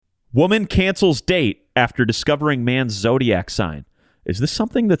Woman cancels date after discovering man's zodiac sign. Is this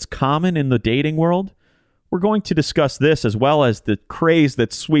something that's common in the dating world? We're going to discuss this as well as the craze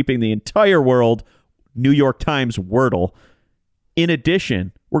that's sweeping the entire world, New York Times wordle. In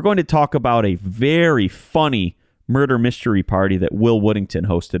addition, we're going to talk about a very funny murder mystery party that Will Woodington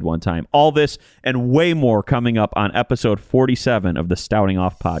hosted one time. All this and way more coming up on episode 47 of the Stouting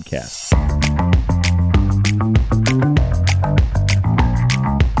Off podcast.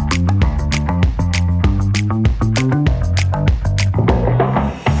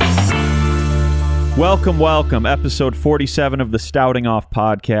 Welcome. Episode 47 of the Stouting Off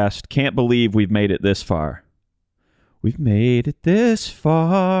podcast. Can't believe we've made it this far. We've made it this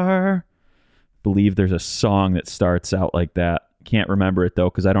far. Believe there's a song that starts out like that. Can't remember it,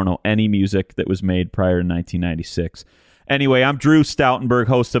 though, because I don't know any music that was made prior to 1996. Anyway, I'm Drew Stoutenberg,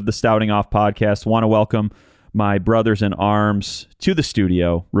 host of the Stouting Off podcast. Want to welcome my brothers in arms to the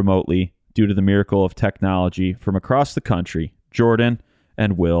studio remotely due to the miracle of technology from across the country, Jordan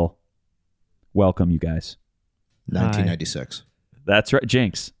and Will. Welcome, you guys. 1996. That's right.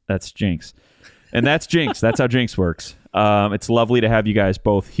 Jinx. That's Jinx. And that's Jinx. That's how Jinx works. It's lovely to have you guys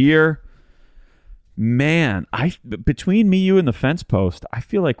both here. Man, between me, you, and the fence post, I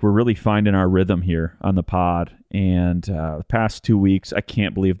feel like we're really finding our rhythm here on the pod. And the past 2 weeks, I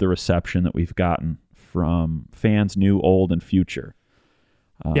can't believe the reception that we've gotten from fans, new, old, and future.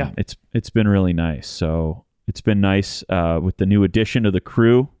 It's been really nice. So it's been nice with the new addition to the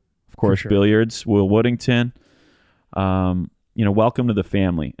crew. Of course, sure. Billiards, Will Woodington. Welcome to the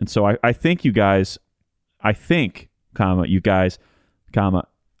family. And so I think you guys,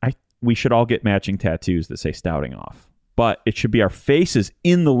 we should all get matching tattoos that say Stouting Off. But it should be our faces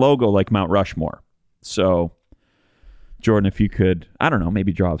in the logo like Mount Rushmore. So, Jordan, if you could, I don't know,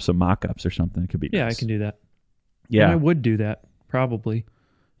 maybe draw up some mock-ups or something. It could be nice. Yeah, I can do that. Yeah. And I would do that, probably.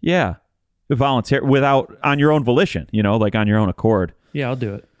 Yeah. On your own volition, like on your own accord. Yeah, I'll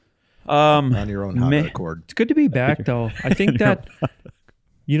do it. On your own Honda Accord. It's good to be back, though. I think that,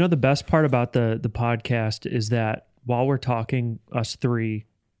 the best part about the podcast is that while we're talking, us three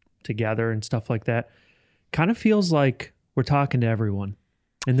together and stuff like that, kind of feels like we're talking to everyone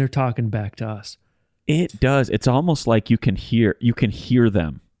and they're talking back to us. It does. It's almost like you can hear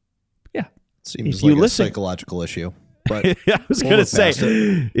them. Yeah. Seems like a psychological issue. But I was going to say,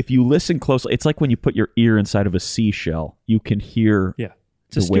 if you listen closely, it's like when you put your ear inside of a seashell, you can hear. Yeah.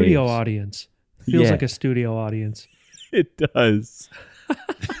 It's a studio audience. Feels like a studio audience. It does.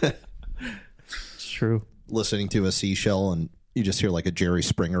 It's true. Listening to a seashell and you just hear like a Jerry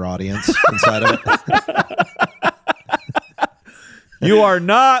Springer audience inside of it. You are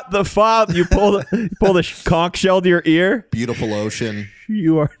not the father. You pull the conch shell to your ear. Beautiful ocean.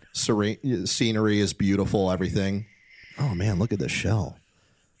 You are serene. Scenery is beautiful. Everything. Oh man, look at this shell.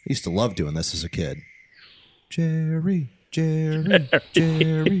 I used to love doing this as a kid. Jerry. It's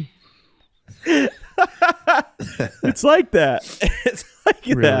like that. It's like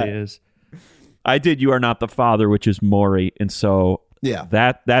it that. Really is. I did You Are Not the Father, which is Maury, and so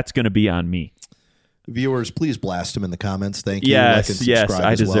that's going to be on me. Viewers, please blast him in the comments. Thank you. Yes,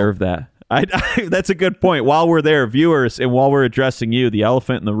 I deserve that. That's a good point. While we're there, viewers, and while we're addressing you, the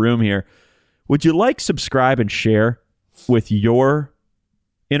elephant in the room here, would you like, subscribe, and share with your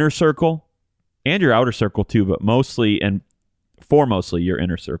inner circle and your outer circle too, but mostly and foremostly your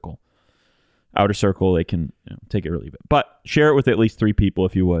inner circle. Outer circle, they can take it really big. But share it with at least 3 people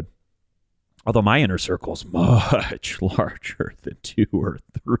if you would. Although my inner circle is much larger than 2 or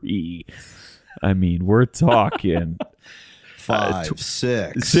 3. I mean, we're talking 5,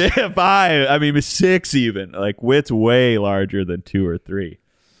 6. 5. I mean, 6 even. Like, it's way larger than 2 or 3.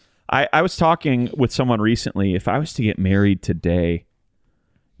 I was talking with someone recently. If I was to get married today,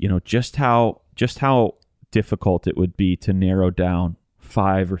 just how difficult it would be to narrow down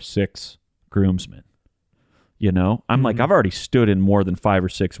 5 or 6 groomsmen. I'm like, I've already stood in more than 5 or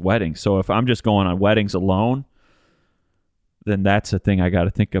 6 weddings. So if I'm just going on weddings alone, then that's a thing I got to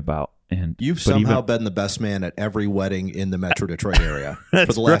think about. And you've somehow been the best man at every wedding in the Metro Detroit area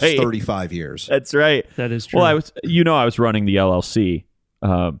for the last 35 years. That's right. That is true. Well, I was running the LLC,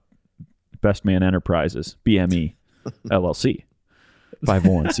 Best Man Enterprises, BME LLC,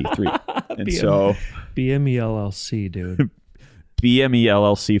 501c3. And so BME LLC, dude. BME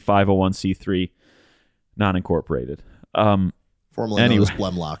LLC, 501c3, non-incorporated. Formerly known as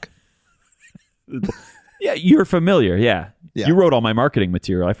Blemlock. Yeah, you're familiar. Yeah. You wrote all my marketing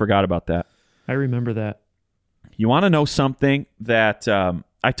material. I forgot about that. I remember that. You want to know something that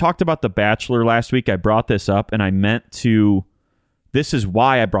I talked about The Bachelor last week. I brought this up, and I meant to. This is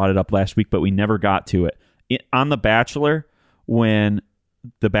why I brought it up last week, but we never got to it. On The Bachelor, when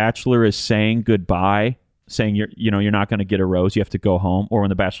the bachelor is saying goodbye, saying you're not going to get a rose, you have to go home, or when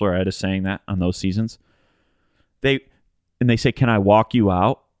the bachelorette is saying that on those seasons, they say, "Can I walk you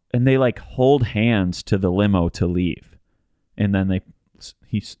out?" And they like hold hands to the limo to leave, and then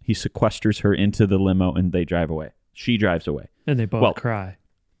he sequesters her into the limo and they drive away. She drives away, and they both cry.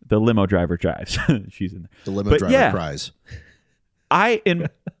 The limo driver drives. She's in there. The limo driver cries. I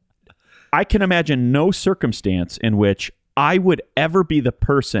can imagine no circumstance in which I would ever be the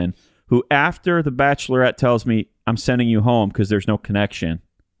person who, after the bachelorette tells me I'm sending you home because there's no connection,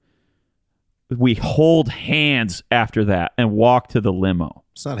 we hold hands after that and walk to the limo.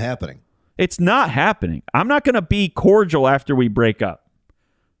 It's not happening. It's not happening. I'm not going to be cordial after we break up.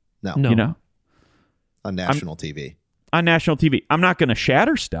 No. You know? On national TV. On national TV. I'm not going to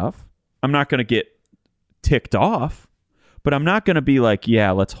shatter stuff. I'm not going to get ticked off. But I'm not going to be like, yeah,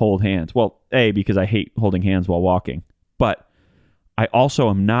 let's hold hands. Well, A, because I hate holding hands while walking. But I also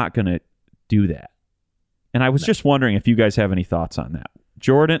am not going to do that. And I was just wondering if you guys have any thoughts on that.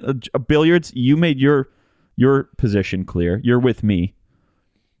 Jordan, Billiards, you made your position clear. You're with me.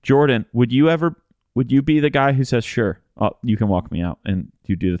 Jordan, would you be the guy who says, sure, you can walk me out and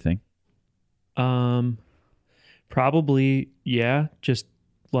you do the thing? Probably, yeah. Just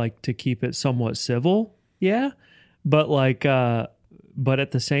like to keep it somewhat civil. Yeah. But like, but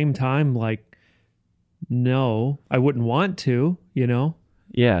at the same time, like, no, I wouldn't want to, you know?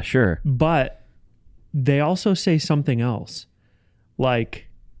 Yeah, sure. But they also say something else. Like,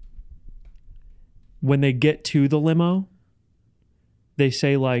 when they get to the limo, they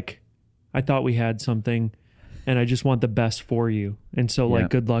say like, I thought we had something and I just want the best for you. And so like,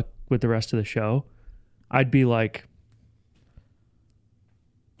 good luck with the rest of the show. I'd be like,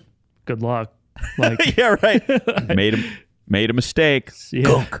 good luck. Like, yeah, right. made a mistake.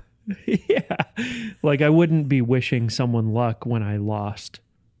 Yeah. Yeah. Like I wouldn't be wishing someone luck when I lost.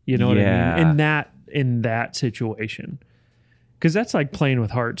 You know what I mean? In that situation. Because that's like playing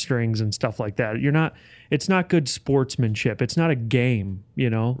with heartstrings and stuff like that. It's not good sportsmanship. It's not a game, you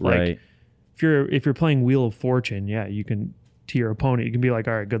know? Like right. if you're playing Wheel of Fortune, yeah, you can, to your opponent, you can be like,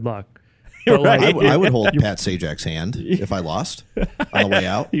 all right, good luck. But right. I would hold Pat Sajak's hand if I lost on the way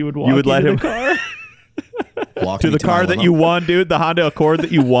out. You would let him car? Walk to the car that you won, dude. The Honda Accord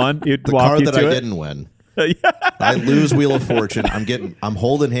that you won. The car that I didn't win. I lose Wheel of Fortune. I'm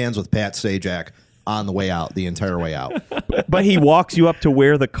holding hands with Pat Sajak on the way out, the entire way out. But he walks you up to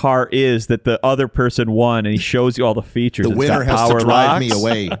where the car is that the other person won, and he shows you all the features. The winner has to drive me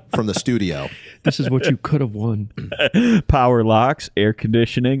away from the studio. This is what you could have won. Power locks, air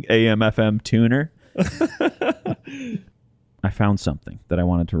conditioning, AM/FM tuner. I found something that I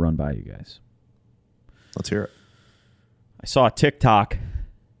wanted to run by you guys. Let's hear it. I saw a TikTok.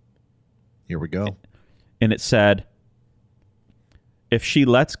 Here we go. And it said, if she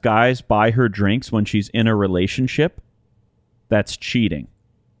lets guys buy her drinks when she's in a relationship, that's cheating.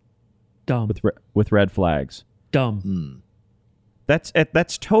 Dumb. With red flags. Dumb.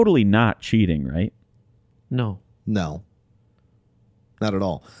 That's totally not cheating, right? No. Not at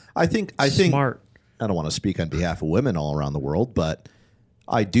all. I think smart. I don't want to speak on behalf of women all around the world, but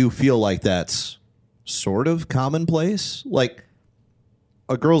I do feel like that's sort of commonplace. Like,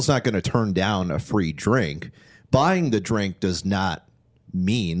 a girl's not going to turn down a free drink. Buying the drink does not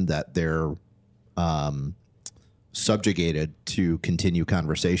mean that they're subjugated to continue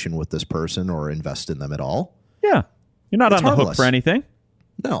conversation with this person or invest in them at all. Yeah. You're not on the harmless. hook for anything.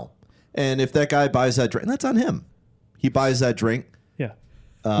 No. And if that guy buys that drink, that's on him. He buys that drink. Yeah.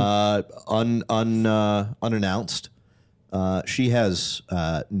 Unannounced. She has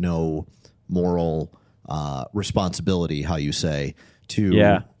no moral responsibility, how you say,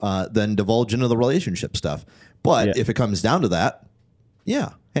 to then divulge into the relationship stuff. But if it comes down to that, hey,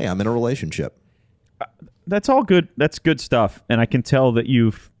 I'm in a relationship. That's all good. That's good stuff. And I can tell that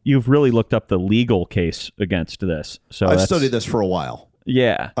you've really looked up the legal case against this. So I've studied this for a while.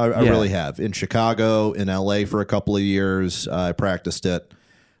 Yeah. I really have. In Chicago, in LA for a couple of years, I practiced it.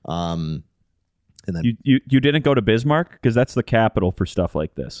 And then you didn't go to Bismarck? Because that's the capital for stuff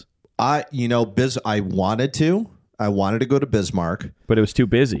like this. I wanted to go to Bismarck, but it was too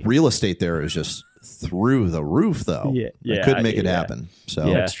busy. Real estate there is just through the roof, though. I couldn't make it happen.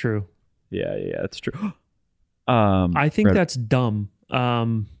 So that's true. Yeah, that's true. I think that's dumb.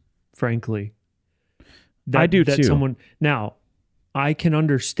 Frankly, I do too. Now, I can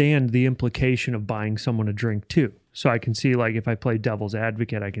understand the implication of buying someone a drink too. So I can see, like, if I play devil's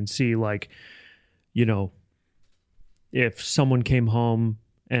advocate, I can see, like, you know, if someone came home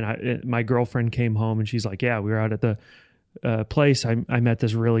and my girlfriend came home and she's like, yeah, we were out at the place, I met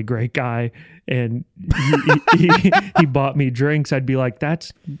this really great guy, and he bought me drinks, I'd be like,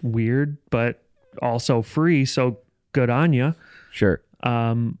 that's weird, but also free, so good on you. Sure.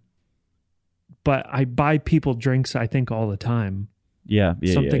 But I buy people drinks, I think, all the time. Yeah.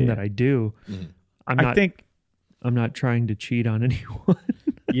 Something that I do. Mm-hmm. I'm not trying to cheat on anyone.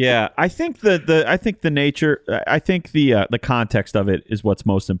 Yeah, I think the nature, I think the context of it is what's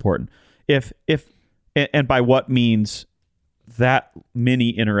most important. If and by what means that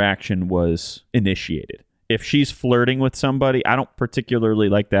mini interaction was initiated. If she's flirting with somebody, I don't particularly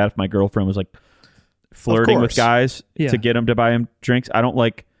like that. If my girlfriend was like flirting with guys to get them to buy him drinks, I don't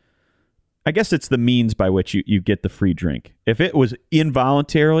like. I guess it's the means by which you get the free drink. If it was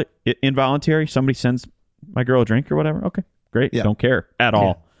involuntary, somebody sends my girl a drink or whatever, okay, great. Don't care at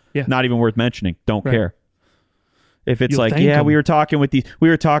all. Yeah. Not even worth mentioning. Don't care. If it's You'll like, them. we were talking with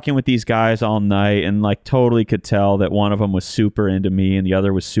these guys all night, and like totally could tell that one of them was super into me and the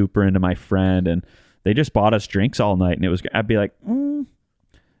other was super into my friend, and they just bought us drinks all night, and I'd be like,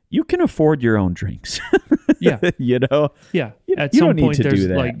 you can afford your own drinks. Yeah. You know? Yeah. At you some don't need point to there's do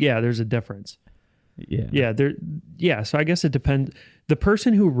that. like, there's a difference. Yeah. Yeah. So I guess it depends. The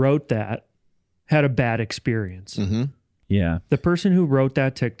person who wrote that had a bad experience. Mm-hmm. Yeah. The person who wrote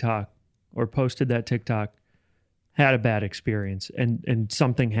that TikTok or posted that TikTok had a bad experience, and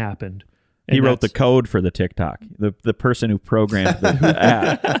something happened. And he wrote the code for the TikTok. The person who programmed the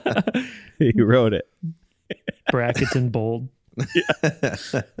app. He wrote it. Brackets in bold.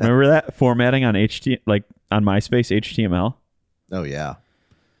 Remember that formatting on on MySpace HTML? Oh yeah.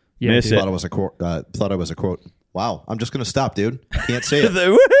 Miss Thought it was a quote. Wow, I'm just gonna stop, dude. Can't say it.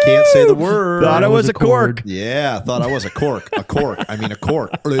 Can't say the word. Thought it was a cork. Yeah, thought I was a cork. A cork. I mean a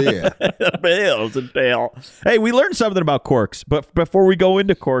cork. Yeah. Bales and tail. Hey, we learned something about corks, but before we go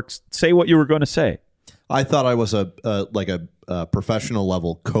into corks, say what you were going to say. I thought I was a professional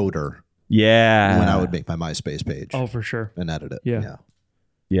level coder. Yeah. When I would make my MySpace page. Oh, for sure. And edit it. Yeah.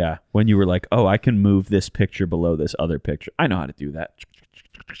 Yeah. When you were like, oh, I can move this picture below this other picture. I know how to do that.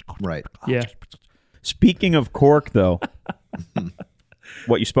 Right. Yeah. Speaking of cork, though,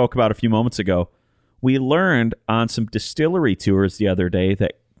 what you spoke about a few moments ago, we learned on some distillery tours the other day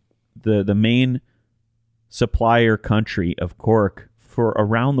that the main supplier country of cork for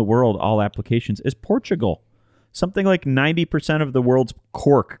around the world, all applications, is Portugal. Something like 90% of the world's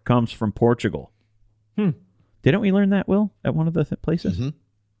cork comes from Portugal. Didn't we learn that, Will, at one of the places? Mm-hmm.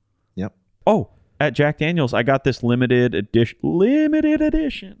 Yep. Oh, at Jack Daniel's, I got this limited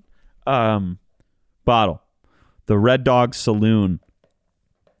edition bottle, the Red Dog Saloon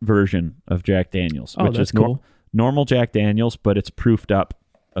version of Jack Daniel's, which is cool. Normal Jack Daniel's, but it's proofed up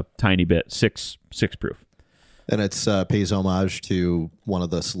a tiny bit, six proof. And it's pays homage to one of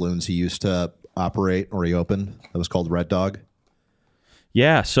the saloons he used to operate or he opened. That was called Red Dog.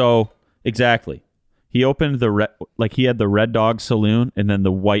 Yeah, so exactly. He opened he had the Red Dog Saloon and then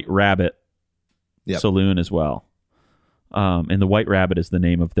the White Rabbit Saloon as well. And the White Rabbit is the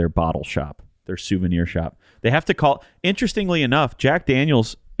name of their bottle shop, their souvenir shop. They have to call. Interestingly enough, Jack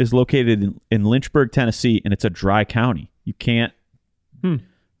Daniel's is located in Lynchburg, Tennessee, and it's a dry county. You can't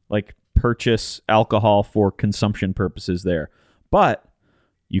purchase alcohol for consumption purposes there, but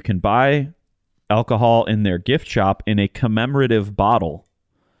you can buy alcohol in their gift shop in a commemorative bottle,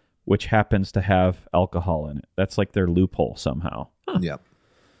 which happens to have alcohol in it. That's like their loophole somehow. Yep.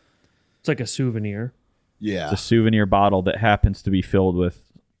 It's like a souvenir. Yeah. It's a souvenir bottle that happens to be filled with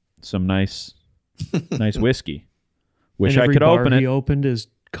some nice whiskey. Wish and I could open it. He opened is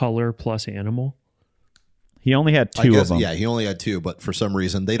color plus animal. He only had two of them. Yeah, he only had two, but for some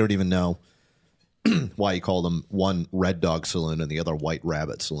reason they don't even know why he called them one Red Dog Saloon and the other White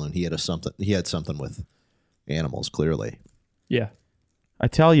Rabbit Saloon. He had something with animals, clearly. Yeah. I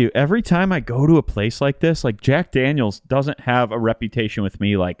tell you, every time I go to a place like this, like Jack Daniel's doesn't have a reputation with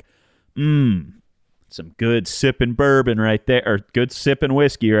me like, some good sipping bourbon right there, or good sipping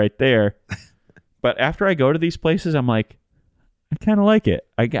whiskey right there. But after I go to these places, I'm like, I kind of like it.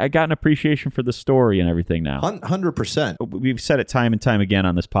 I got an appreciation for the story and everything now. 100%. We've said it time and time again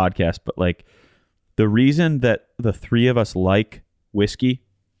on this podcast, but like the reason that the three of us like whiskey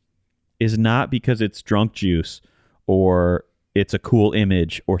is not because it's drunk juice or it's a cool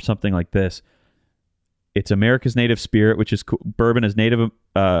image or something like this. It's America's native spirit, which is cool. Bourbon is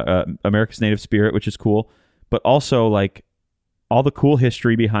America's native spirit, which is cool. But also like all the cool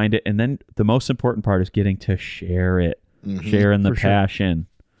history behind it. And then the most important part is getting to share it. Mm-hmm. Sharing the passion.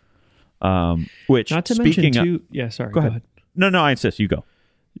 Which, not to mention too. Yeah, sorry. Go ahead. No, I insist. You go.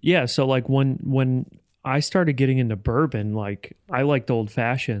 Yeah, so like when I started getting into bourbon, like I liked old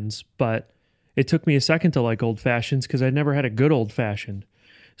fashions, but it took me a second to like old fashions because I'd never had a good old fashioned.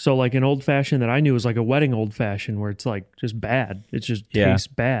 So like an old fashioned that I knew was like a wedding old fashioned where it's like just bad. It just tastes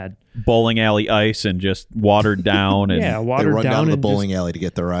bad. Bowling alley ice and just watered down. And watered they run down to the and bowling alley to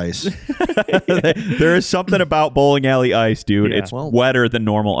get their ice. there is something about bowling alley ice, dude. Yeah. It's wetter than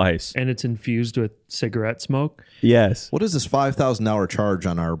normal ice. and it's infused with cigarette smoke. Yes. What is this $5,000 charge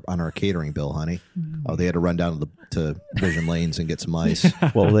on our catering bill, honey? Oh, they had to run down to Vision Lanes and get some ice.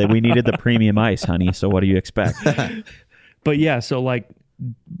 Well, we needed the premium ice, honey. So what do you expect? But yeah, so like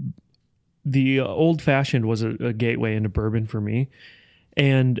the old fashioned was a gateway into bourbon for me.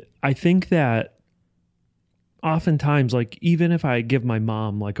 And I think that oftentimes, like even if I give my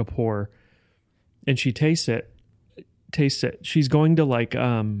mom like a pour and she tastes it, she's going to like,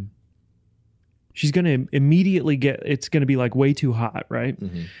 she's going to immediately it's going to be like way too hot, right?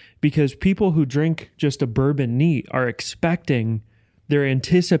 Mm-hmm. Because people who drink just a bourbon neat are they're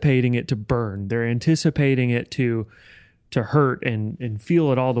anticipating it to burn. They're anticipating it to hurt and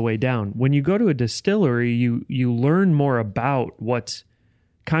feel it all the way down. When you go to a distillery, you learn more about what's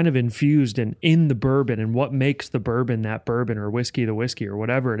kind of infused and in the bourbon and what makes the bourbon that bourbon or whiskey the whiskey or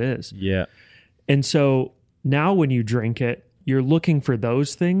whatever it is. Yeah. And so now when you drink it, you're looking for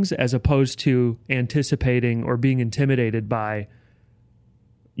those things as opposed to anticipating or being intimidated by,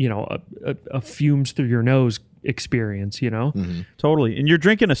 a fumes through your nose experience, Mm-hmm. Totally. And you're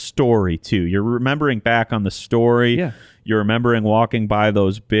drinking a story too. You're remembering back on the story. Yeah. You're remembering walking by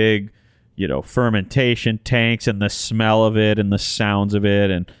those big, fermentation tanks and the smell of it and the sounds of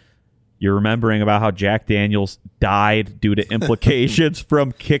it. And you're remembering about how Jack Daniels died due to implications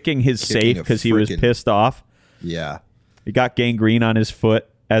from kicking his safe because he was pissed off. Yeah. He got gangrene on his foot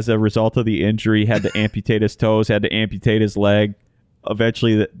as a result of the injury, had to amputate his toes, had to amputate his leg.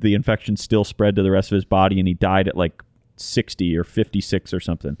 Eventually, the infection still spread to the rest of his body, and he died at like 60 or 56 or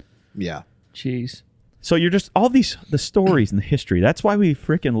something. Yeah. Jeez. So you're just the stories and the history. That's why we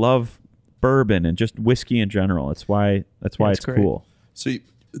freaking love bourbon and just whiskey in general. That's why it's great. cool. So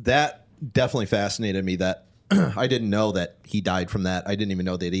that definitely fascinated me. That I didn't know that he died from that. I didn't even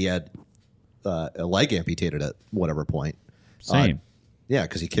know that he had a leg amputated at whatever point. Same. Yeah,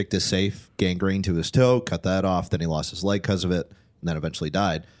 because he kicked his safe, gangrene to his toe, cut that off. Then he lost his leg because of it, and then eventually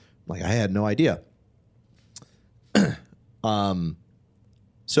died. Like, I had no idea.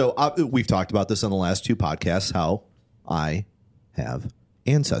 So we've talked about this on the last two podcasts, how I have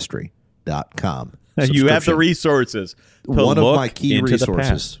Ancestry.com. You have the resources. One of my key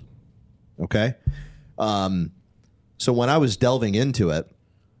resources. Okay. So when I was delving into it,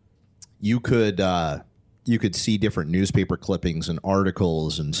 you could see different newspaper clippings and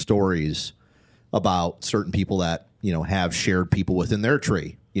articles and stories about certain people that, have shared people within their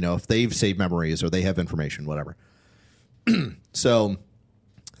tree, if they've saved memories or they have information, whatever. So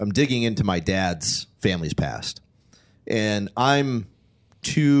I'm digging into my dad's family's past, and I'm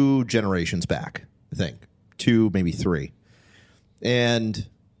 2 generations back, I think 2, maybe 3. And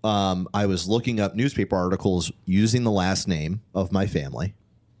I was looking up newspaper articles using the last name of my family.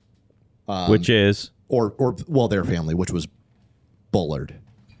 Which is? Or their family, which was Bullard.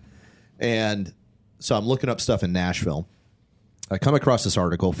 And so I'm looking up stuff in Nashville. I come across this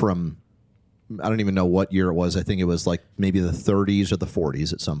article from, I don't even know what year it was. I think it was like maybe the 30s or the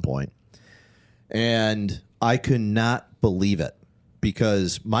 40s at some point. And I could not believe it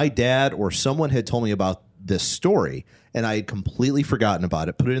because my dad or someone had told me about this story and I had completely forgotten about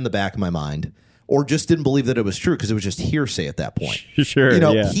it, put it in the back of my mind, or just didn't believe that it was true because it was just hearsay at that point. Sure.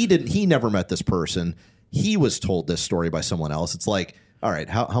 Yeah. He never met this person. He was told this story by someone else. It's like, all right,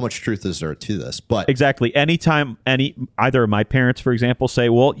 how much truth is there to this? But exactly. Anytime either of my parents, for example, say,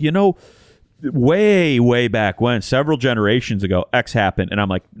 well, way back when, several generations ago, X happened. And I'm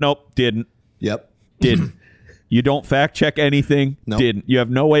like, nope, didn't. Yep. Didn't. You don't fact check anything. Nope. Didn't. You have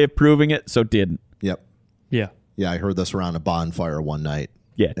no way of proving it, so didn't. Yep. Yeah. Yeah, I heard this around a bonfire one night.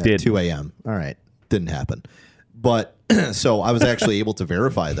 Yeah, at 2 a.m. All right. Didn't happen. But so I was actually able to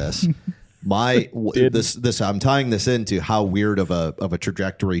verify this. I'm tying this into how weird of a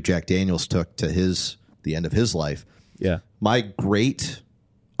trajectory Jack Daniels took to the end of his life. Yeah. My great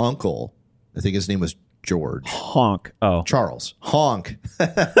uncle, I think his name was George. Honk. Oh. Charles. Honk.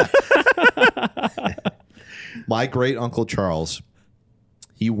 My great uncle Charles,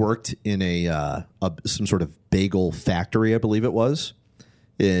 he worked in some sort of bagel factory, I believe it was,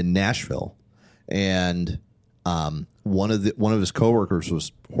 in Nashville. And one of his coworkers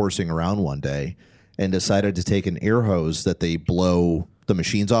was horsing around one day and decided to take an air hose that they blow the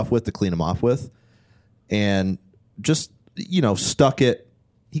machines off with to clean them off with, and just stuck it.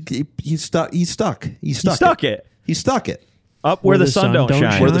 He stuck it. He stuck it. Up where the sun don't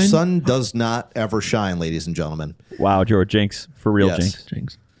shine. Where the sun does not ever shine, ladies and gentlemen. Wow, George, jinx. For real, Yes.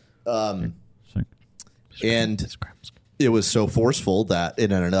 jinx. And it was so forceful that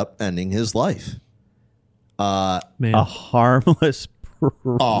it ended up ending his life. Man. A harmless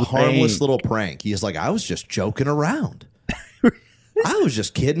prank. A harmless little prank. He's like, I was just joking around. I was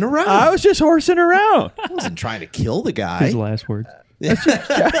just kidding around. I was just horsing around. I wasn't trying to kill the guy. His last words.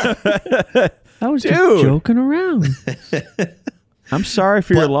 I was just joking around. I'm sorry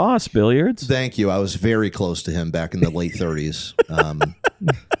for your loss, Billiards. Thank you. I was very close to him back in the late 30s. I'm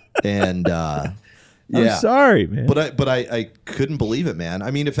sorry, man. But I couldn't believe it, man. I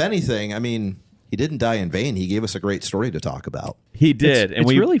mean, if anything, he didn't die in vain. He gave us a great story to talk about. He did.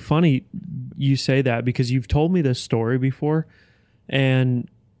 It's really funny you say that because you've told me this story before. And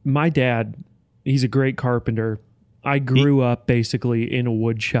my dad, he's a great carpenter. I grew up basically in a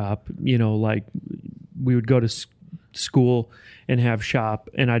wood shop. Like we would go to school and have shop,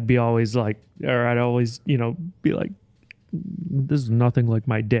 and I'd always be like, this is nothing like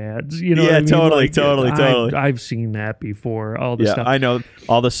my dad's. You know what I mean? Totally. I've seen that before. All the stuff. I know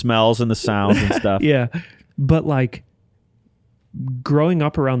all the smells and the sounds and stuff. Yeah, but like growing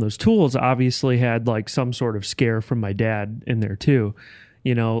up around those tools, obviously had like some sort of scare from my dad in there too.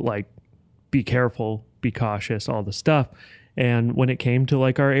 Like be careful, be cautious, all the stuff. And when it came to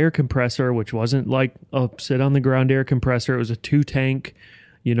like our air compressor, which wasn't like a sit on the ground air compressor, it was a 2-tank,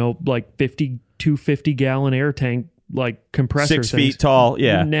 like 250-gallon air tank, like compressor 6 feet tall.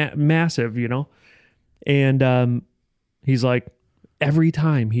 Yeah. Massive, And he's like, every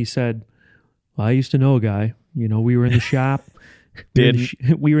time he said, well, I used to know a guy, we were in the shop.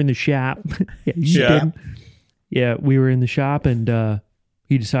 We were in the shop. Yeah, we were in the shop, and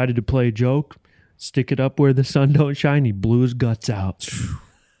he decided to play a joke. Stick it up where the sun don't shine. He blew his guts out.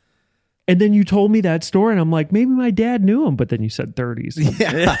 And then you told me that story, and I'm like, maybe my dad knew him. But then you said 30s.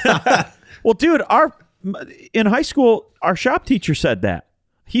 Yeah. Well, dude, in high school, our shop teacher said that.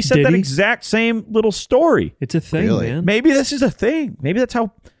 He said that exact same little story. It's a thing, man. Maybe this is a thing. Maybe that's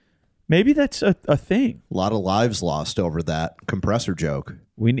a thing. A lot of lives lost over that compressor joke.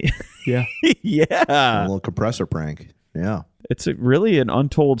 We need, yeah. A little compressor prank. Yeah. It's really an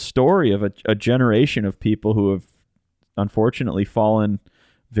untold story of a generation of people who have unfortunately fallen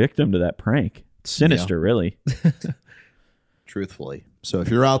victim to that prank. It's sinister, really. Truthfully. So if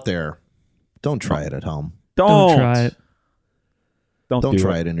you're out there, don't try it at home. Don't try it. Don't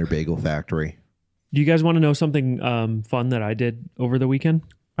try it in your bagel factory. Do you guys want to know something fun that I did over the weekend?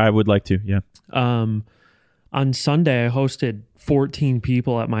 I would like to, yeah. On Sunday, I hosted 14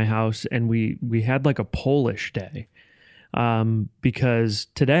 people at my house, and we had like a Polish day. Because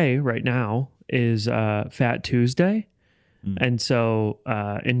today, right now, is Fat Tuesday. And so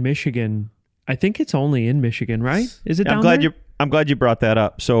in Michigan, I think it's only in Michigan, right? Is it down there? I'm glad you brought that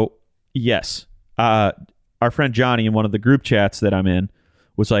up. So, yes. Our friend Johnny in one of the group chats that I'm in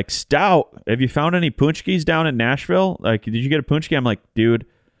was like, Stout, have you found any punchkis down in Nashville? Like, did you get a punchki? I'm like, dude,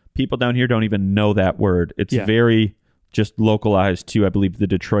 people down here don't even know that word. It's very just localized to, I believe, the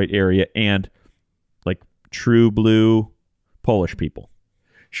Detroit area and like true blue Polish people.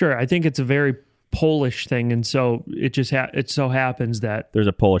 Sure. I think it's a very Polish thing. And so it just it so happens that there's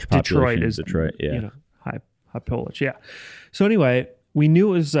a Polish population in Detroit. Yeah. High Polish. Yeah. So anyway, we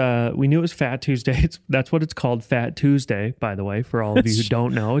knew it was Fat Tuesday. That's what it's called, Fat Tuesday, by the way, for all of you who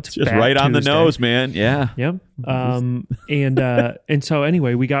don't know. It's just Fat right on Tuesday. the nose, man. Yeah. Yep. And so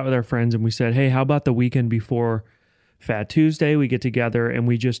anyway, we got with our friends and we said, hey, how about the weekend before Fat Tuesday? We get together and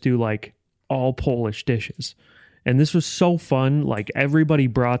we just do like all Polish dishes. And this was so fun. Like everybody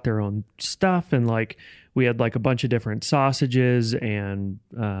brought their own stuff, and like we had like a bunch of different sausages, and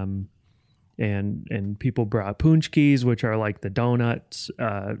people brought punchkis, which are like the donuts,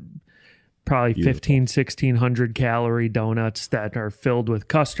 probably 1,500-1,600 calorie donuts that are filled with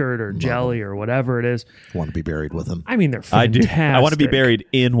custard or jelly or whatever it is. Want to be buried with them? I mean, they're fantastic. I want to be buried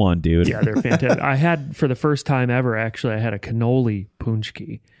in one, dude. Yeah, they're fantastic. I had, for the first time ever, actually, I had a cannoli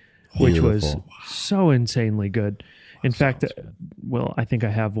punchki, which was so insanely good. In fact, well, I think I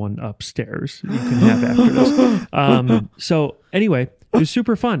have one upstairs you can have after this. So anyway, it was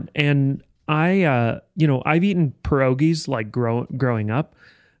super fun. And I've eaten pierogies like growing up,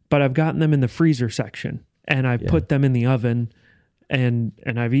 but I've gotten them in the freezer section, and I've put them in the oven, and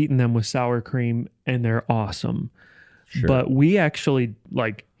I've eaten them with sour cream, and they're awesome. Sure. But we actually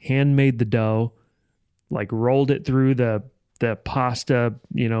like handmade the dough, like rolled it through the pasta,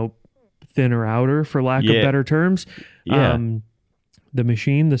 thinner outer, for lack of better terms. Yeah.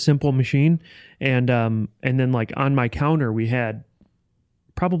 The simple machine. And then like on my counter, we had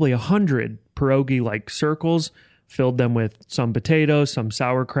probably 100 pierogi like circles filled them with some potatoes, some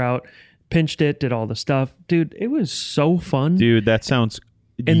sauerkraut, pinched it, did all the stuff. Dude, it was so fun. Dude, that sounds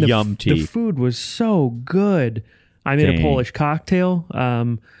and yum-tea. The food was so good. I made a Polish cocktail.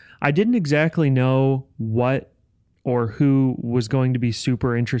 I didn't exactly know what or who was going to be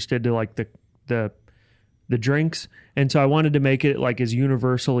super interested to like the drinks, and so I wanted to make it like as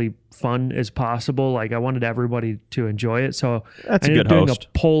universally fun as possible. Like I wanted everybody to enjoy it. So that's I ended a up good doing host.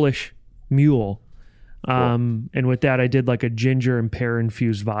 a Polish mule. Cool. And with that, I did like a ginger and pear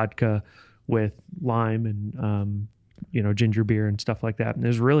infused vodka with lime and ginger beer and stuff like that. And it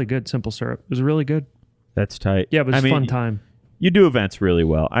was really good. Simple syrup. It was really good. That's tight. Yeah, but it was a fun time. You do events really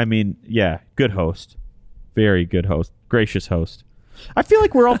well. I mean, yeah, good host. Very good host. Gracious host. I feel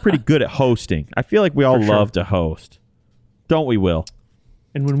like we're all pretty good at hosting. I feel like we all love to host. Don't we, Will?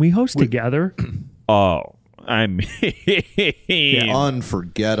 And when we host together... Oh, I mean...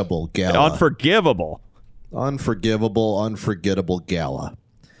 Unforgettable gala. Unforgettable gala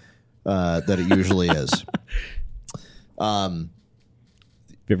that it usually is. Have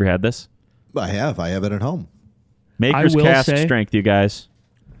you ever had this? I have it at home. Maker's Cast strength, you guys.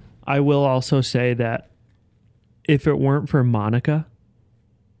 I will also say that if it weren't for Monica,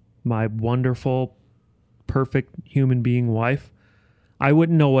 my wonderful, perfect human being wife, I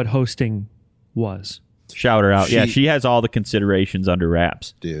wouldn't know what hosting was. Shout her out. She has all the considerations under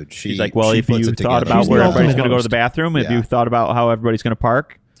wraps. Dude, she's like, well, if you thought about where everybody's going to go to the bathroom, have you thought about how everybody's going to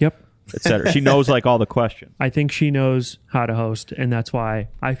park? Yep. Etc. She knows like all the questions. I think she knows how to host, and that's why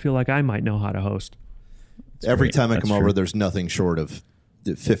I feel like I might know how to host. Every time I come over, there's nothing short of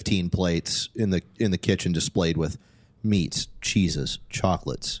 15 plates in the kitchen displayed with meats, cheeses,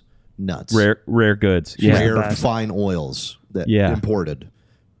 chocolates, nuts, rare goods, rare fine oils that imported,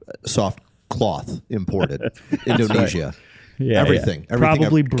 soft cloth imported, Indonesia. Right. Everything.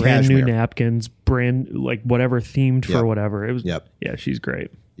 Probably brand new napkins, brand like whatever themed for whatever. It was. Yep. Yeah, she's great.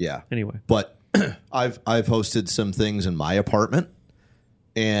 Yeah. Anyway, but I've hosted some things in my apartment,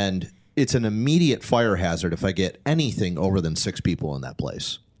 and it's an immediate fire hazard if I get anything over than 6 people in that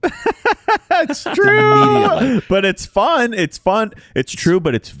place. That's true. But it's fun. It's fun. It's true,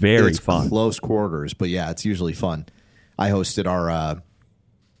 but it's very fun. Close quarters, but yeah, it's usually fun. I hosted our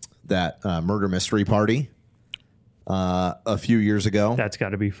murder mystery party a few years ago. That's got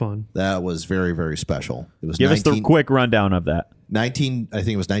to be fun. That was very, very special. It was Give us the quick rundown of that. I think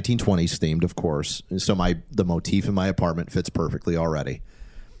it was 1920s themed, of course. So the motif in my apartment fits perfectly already.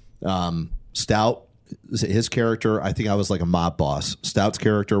 Stout, his character, I think I was like a mob boss. Stout's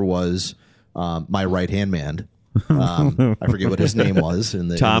character was my right-hand man. I forget what his name was.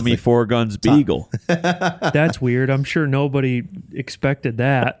 Tommy Four Guns Beagle. That's weird. I'm sure nobody expected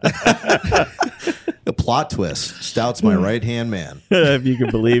that. A plot twist. Stout's my right-hand man. If you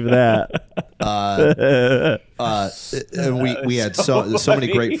can believe that. And we had so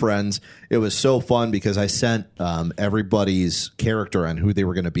many great friends. It was so fun because I sent everybody's character on who they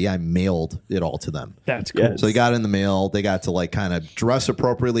were going to be. I mailed it all to them. That's cool. So they got in the mail. They got to like kind of dress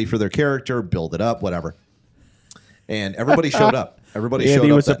appropriately for their character, build it up, whatever. And everybody showed up. Everybody showed up.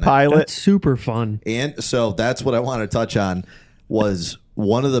 Andy was a pilot. That's super fun. And so that's what I want to touch on was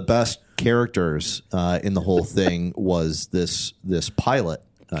one of the best characters in the whole thing was this pilot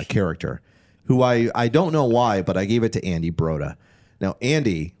character who I don't know why, but I gave it to Andy Broda. Now,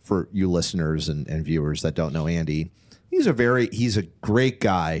 Andy, for you listeners and viewers that don't know Andy, he's a great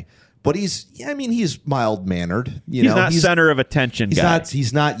guy, but he's mild-mannered. He's not center of attention guy.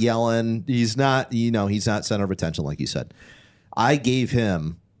 He's not yelling. He's not center of attention like you said. I gave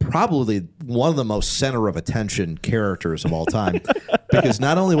him probably one of the most center of attention characters of all time because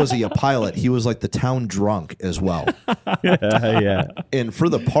not only was he a pilot, he was like the town drunk as well. Yeah. And for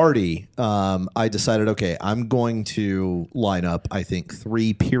the party, I decided, okay, I'm going to line up, I think,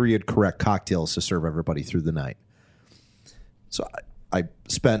 3 period correct cocktails to serve everybody through the night. So I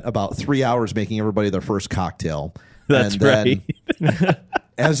spent about 3 hours making everybody their first cocktail. That's right.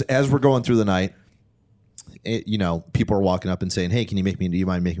 as we're going through the night, people are walking up and saying, "Hey, do you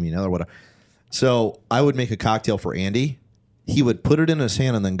mind making me another?" Whatever. So I would make a cocktail for Andy. He would put it in his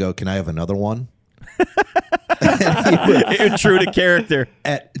hand and then go, "Can I have another one?" True to character.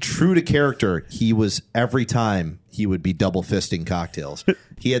 True to character, he was every time he would be double fisting cocktails.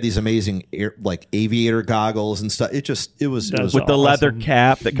 He had these amazing aviator goggles and stuff. It was with the leather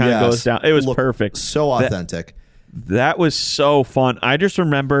cap that kind of goes down. It was perfect. So authentic. That was so fun. I just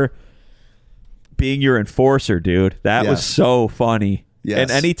remember being your enforcer, dude. That was so funny. Yes.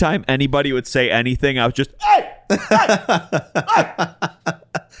 And anytime anybody would say anything, I was just, hey!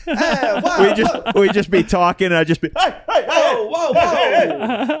 We'd just be talking, and I'd just be, hey!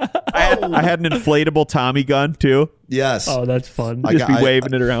 Whoa! I had an inflatable Tommy gun too. Yes. Oh, that's fun. Just be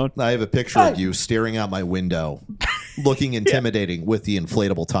waving it around. I have a picture of you staring out my window, looking intimidating with the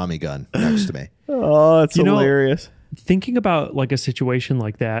inflatable Tommy gun next to me. Oh, that's hilarious. Thinking about like a situation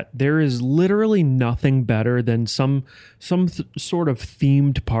like that, there is literally nothing better than some sort of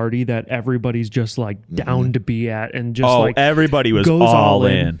themed party that everybody's just like down to be at, and just like everybody was goes all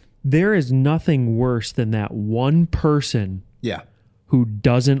in. There is nothing worse than that one person who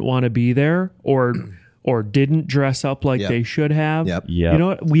doesn't want to be there or didn't dress up like they should have. You know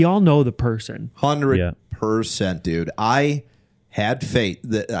what? We all know the person. 100%, dude. I had faith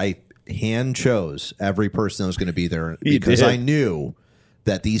that I hand chose every person that was going to be there because I knew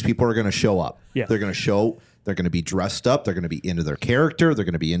that these people are going to show up. Yeah. They're going to show. They're going to be dressed up. They're going to be into their character. They're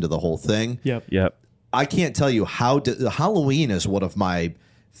going to be into the whole thing. Yep. I can't tell you Halloween is one of my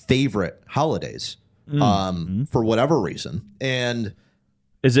favorite holidays for whatever reason. And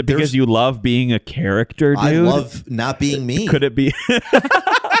is it because you love being a character, dude? I love not being me. Could it be?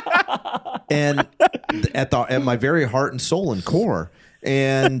 And at my very heart and soul and core.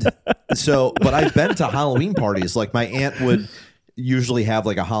 And so, but I've been to Halloween parties. Like my aunt would usually have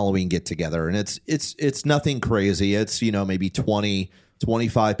like a Halloween get together, and it's nothing crazy. It's, maybe 20,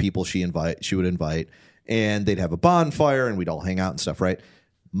 25 people she would invite, and they'd have a bonfire and we'd all hang out and stuff. Right.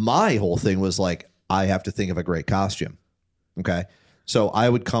 My whole thing was like, I have to think of a great costume. Okay. So I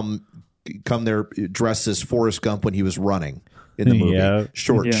would come there dressed as Forrest Gump when he was running in the movie.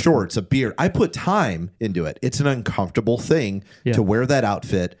 Shorts, a beard. I put time into it. It's an uncomfortable thing to wear that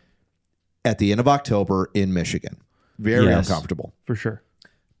outfit at the end of October in Michigan. Very uncomfortable. For sure.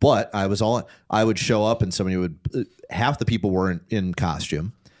 But I would show up and half the people were in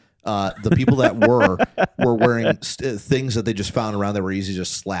costume. The people that were wearing things that they just found around that were easy to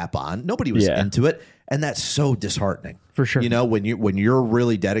just slap on. Nobody was into it. And that's so disheartening. For sure. When you're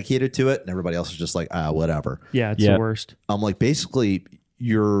really dedicated to it and everybody else is just like, whatever. Yeah, it's the worst. I'm like, basically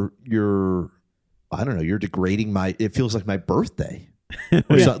you're I don't know, you're degrading it feels like my birthday.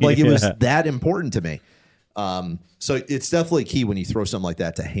 Or something. Like it was that important to me. So it's definitely key when you throw something like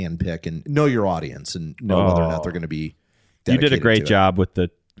that to handpick and know your audience and know whether or not they're going to be dedicated. You did a great job with the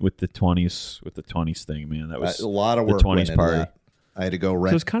 20s thing, man. That was a lot of work. The 20s party. That. I had to go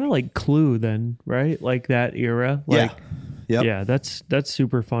rent. So it's kind of like Clue then, right? Like that era. Like, yeah, that's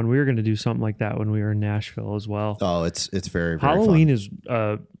super fun. We were going to do something like that when we were in Nashville as well. Oh, it's very, very Halloween fun. is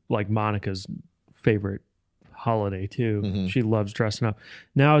like Monica's favorite holiday too. Mm-hmm. She loves dressing up.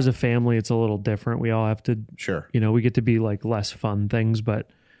 Now as a family, it's a little different. We all have to, we get to be like less fun things, but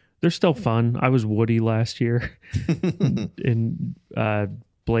they're still fun. I was Woody last year, and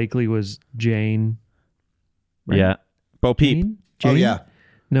Blakely was Jane. Right? Yeah, Bo Peep. Jane? Oh yeah.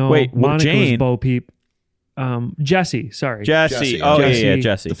 No, wait, Monica Jane. was Bo Peep. Jesse. Sorry, Jesse. Oh yeah,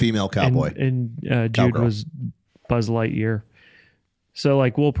 Jesse, the female cowboy, and Jude was Buzz Lightyear. So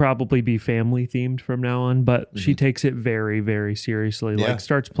like we'll probably be family themed from now on, but she takes it very, very seriously. Like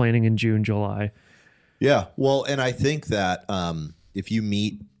starts planning in June, July. Yeah. Well, and I think that if you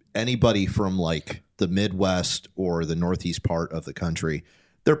meet anybody from like the Midwest or the Northeast part of the country,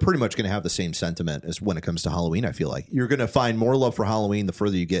 they're pretty much going to have the same sentiment as when it comes to Halloween. I feel like you're going to find more love for Halloween the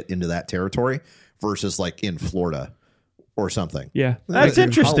further you get into that territory versus like in Florida or something. Yeah. That's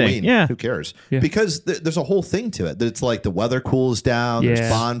interesting. Halloween, yeah. Who cares? Yeah. Because there's a whole thing to it. It's like the weather cools down. Yeah.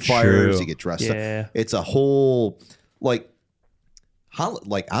 There's bonfires. True. You get dressed up. It's a whole like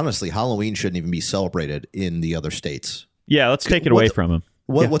honestly, Halloween shouldn't even be celebrated in the other states. Yeah. Let's take it away from them.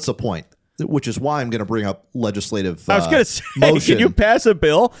 What's the point? Which is why I'm going to bring up legislative I was going to say, motion. Can you pass a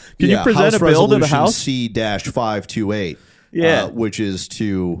bill? Can you present House a bill to the Resolution House? C-528, which is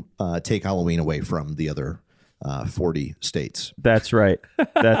to take Halloween away from the other 40 states. That's right.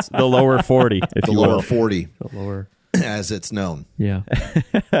 That's the lower 40, if the you lower will. 40, The lower, as it's known. Yeah.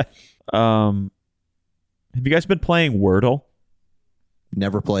 Have you guys been playing Wordle?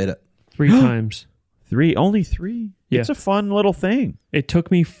 Never played it. 3 times. Only 3? Yeah. It's a fun little thing. It took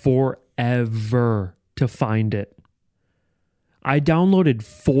me forever to find it. I downloaded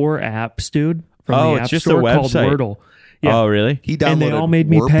 4 apps, dude, from the App just a Store called website. Wordle. Yeah. Oh, really? He downloaded And they all made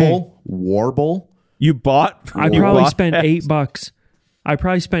me pay. Warble. You bought? I probably spent $8. I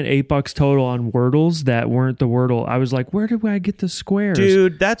probably spent $8 total on Wordles that weren't the Wordle. I was like, where did I get the squares?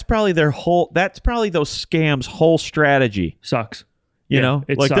 Dude, that's probably those scams' whole strategy. Sucks. You know,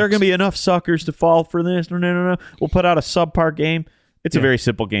 like there are going to be enough suckers to fall for this. No. We'll put out a subpar game. It's a very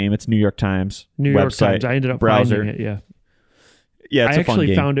simple game. It's New York Times. New York Times. I ended up browser. finding it. Yeah. Yeah, it's I a fun actually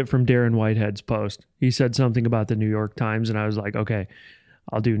game. found it from Darren Whitehead's post. He said something about the New York Times, and I was like, okay,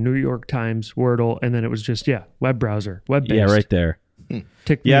 I'll do New York Times, Wordle, and then it was just, web browser, web-based. Yeah, right there.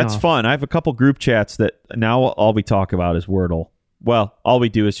 Tick me Yeah, off. it's fun. I have a couple group chats that now all we talk about is Wordle. Well, all we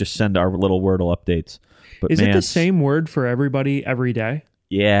do is just send our little Wordle updates. But Is it the same word for everybody every day?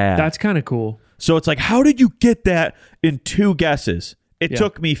 Yeah. That's kind of cool. So it's like, how did you get that in 2 guesses? It Yeah.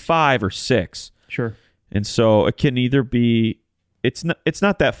 took me 5 or 6. Sure. And so it can either be, it's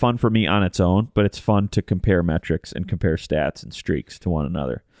not that fun for me on its own, but it's fun to compare metrics and compare stats and streaks to one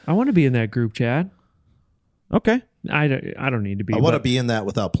another. I want to be in that group chat. Okay. I don't need to be. I want to but be in that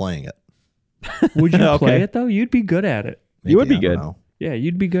without playing it. Would you Okay. play it though? You'd be good at it. You would be I don't good. know. Yeah,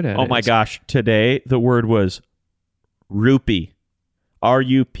 you'd be good at it. Oh my gosh. Today, the word was rupee.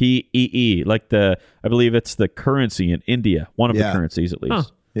 RUPEE. Like I believe it's the currency in India. One of the Yeah. currencies, at least. Huh.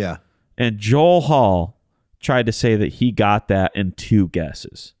 Yeah. And Joel Hall tried to say that he got that in 2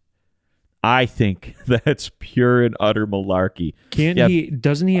 guesses. I think that's pure and utter malarkey. Can't Yeah. he?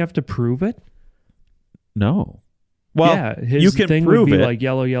 Doesn't he have to prove it? No. Well, yeah, his you can thing prove would be it. like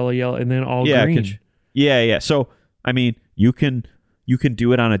yellow, yellow, yellow, and then all yeah, green. yeah. So, I mean, you can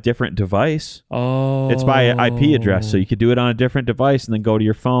do it on a different device. Oh, It's by IP address, so you could do it on a different device and then go to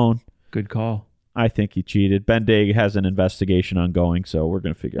your phone. Good call. I think he cheated. Ben Daig has an investigation ongoing, so we're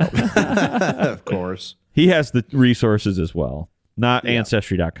going to figure out. Of course. He has the resources as well. Not Yeah.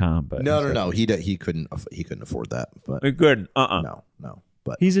 Ancestry.com, but No. He couldn't afford that. But Good. no.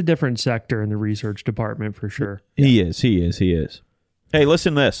 But He's a different sector in the research department for sure. He is. Hey,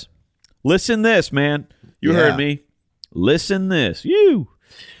 listen this. Listen this, man. You Yeah. heard me. Listen this. You.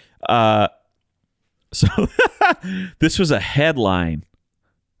 So this was a headline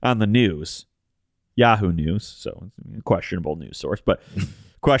on the news. Yahoo News, so questionable news source, but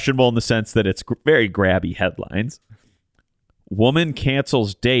questionable in the sense that it's very grabby headlines. Woman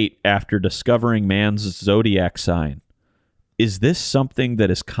cancels date after discovering man's zodiac sign. Is this something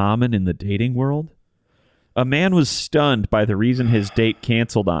that is common in the dating world? A man was stunned by the reason his date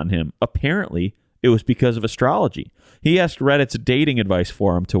canceled on him. Apparently, it was because of astrology. He asked Reddit's dating advice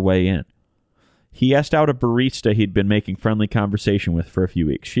forum to weigh in. He asked out a barista he'd been making friendly conversation with for a few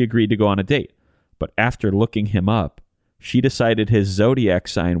weeks. She agreed to go on a date. But after looking him up, she decided his zodiac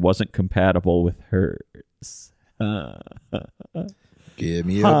sign wasn't compatible with hers. give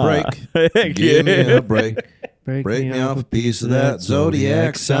me a break. Give me a break. Break me off a piece of that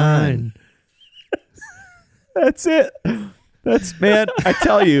zodiac sign. That's it. That's, man, I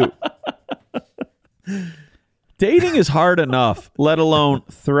tell you, dating is hard enough, let alone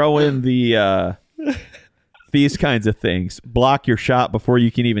throw in the these kinds of things. Block your shot before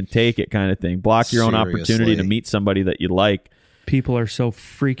you can even take it kind of thing. Block your own opportunity to meet somebody that you like. People are so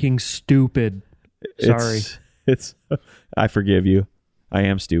freaking stupid. Sorry. It's I forgive you. I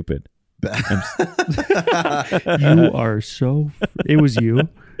am stupid. You are so... It was you.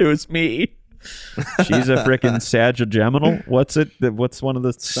 It was me. She's a freaking Sagittal. What's it? What's one of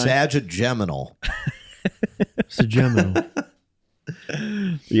the signs? Sagittal. Sagittal.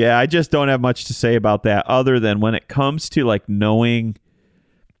 Yeah, I just don't have much to say about that other than when it comes to like knowing,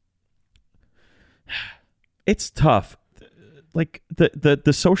 it's tough. Like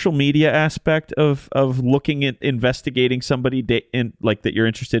the social media aspect of looking at investigating somebody like that you're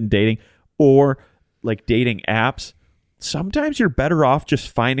interested in dating, or like dating apps. Sometimes you're better off just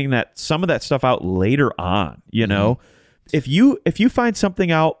finding that some of that stuff out later on. You know, if you find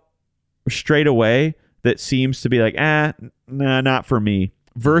something out straight away that seems to be like, nah, not for me.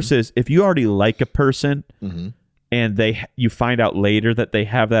 Versus if you already like a person and you find out later that they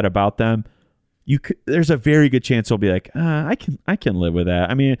have that about them, there's a very good chance they'll be like, I can live with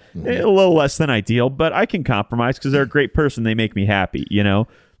that. I mean, a little less than ideal, but I can compromise because they're a great person. They make me happy. You know,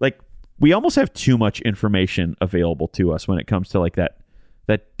 like we almost have too much information available to us when it comes to like that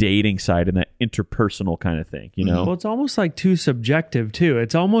dating side and that interpersonal kind of thing. You know, Well, it's almost like too subjective too.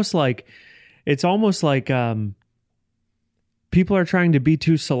 It's almost like people are trying to be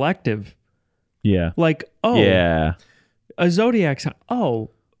too selective. Yeah. Like, a zodiac sign.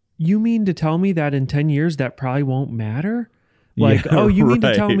 Oh, you mean to tell me that in 10 years that probably won't matter? Like, Yeah, you mean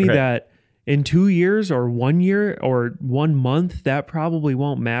to tell me right. that in 2 years or 1 year or 1 month that probably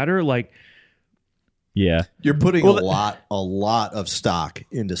won't matter? Like, yeah. You're putting a lot of stock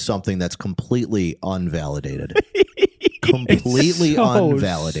into something that's completely unvalidated. Completely so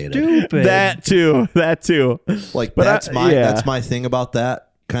unvalidated. Stupid. That too. Like But that's my thing about that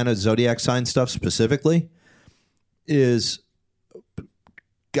kind of zodiac sign stuff specifically is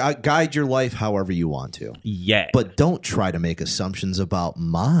guide your life however you want to. Yeah. But don't try to make assumptions about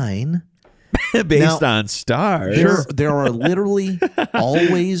mine. Based on stars. There are literally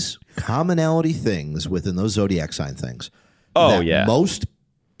always commonality things within those zodiac sign things. Oh, that yeah. Most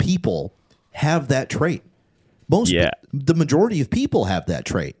people have that trait. The majority of people have that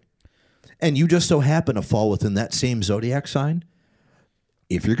trait. And you just so happen to fall within that same zodiac sign.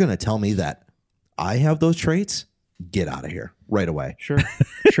 If you're going to tell me that I have those traits, get out of here right away. Sure,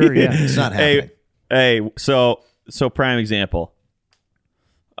 yeah. It's not happening. Hey, so prime example.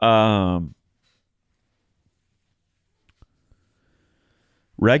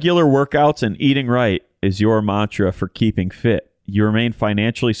 Regular workouts and eating right is your mantra for keeping fit. You remain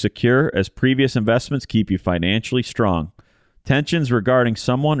financially secure as previous investments keep you financially strong. Tensions regarding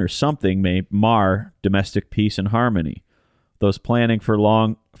someone or something may mar domestic peace and harmony. Those planning for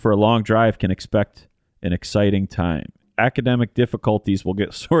a long drive can expect an exciting time. Academic difficulties will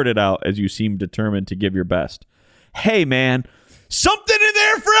get sorted out as you seem determined to give your best. Hey, man, something in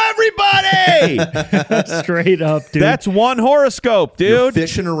there for everybody! Straight up, dude. That's one horoscope, dude. You're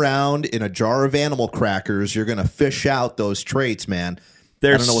fishing around in a jar of animal crackers. You're going to fish out those traits, man.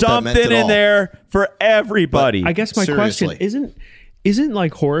 There's something in there for everybody. But I guess my question isn't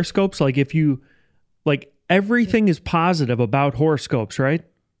like horoscopes, like if you, like everything is positive about horoscopes, right?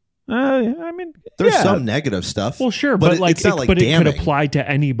 I mean, there's some negative stuff. Well, sure, but like, it's not like but damning. It could apply to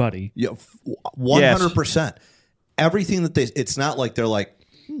anybody. Yeah, 100%. Everything that it's not like they're like,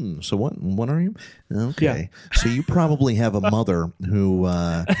 so what are you? Okay. Yeah. So you probably have a mother who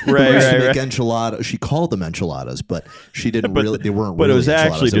used to make enchiladas. She called them enchiladas, but she didn't really, they weren't really it was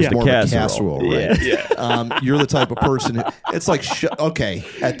actually enchiladas. just It was more a of a casserole, right? Yeah. You're the type of person who, it's like, okay,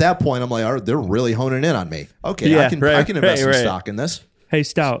 at that point, I'm like, they're really honing in on me. Okay, I can invest some stock in this. Hey,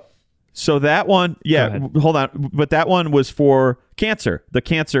 Stout. So that one, hold on. But that one was for Cancer, the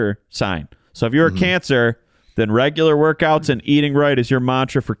Cancer sign. So if you're a Cancer, then regular workouts and eating right is your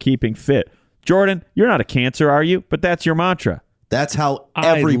mantra for keeping fit. Jordan, you're not a Cancer, are you? But that's your mantra. That's how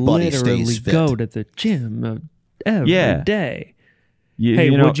everybody stays fit. I literally go to the gym every day.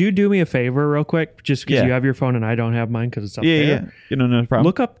 Would you do me a favor real quick? Just because you have your phone and I don't have mine because it's up there. Yeah. No problem.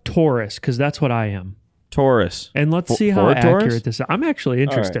 Look up Taurus because that's what I am. Taurus. And let's see how accurate this is. I'm actually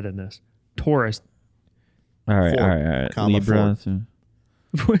interested in this. Taurus. All right. Libra.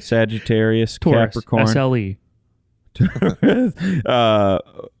 Sagittarius. Taurus. Capricorn. SLE.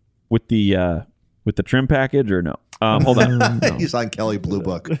 With the trim package or no? Hold on. No. He's on Kelly Blue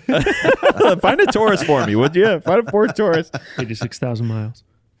Book. Find a Taurus for me, would you? Find a Ford Taurus. 86,000 miles.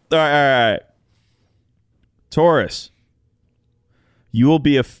 All right. Taurus. You will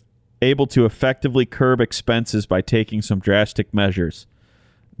be able to effectively curb expenses by taking some drastic measures.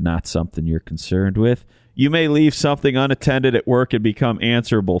 Not something you're concerned with. You may leave something unattended at work and become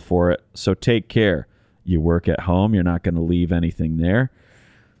answerable for it, so take care. You work at home, you're not going to leave anything there.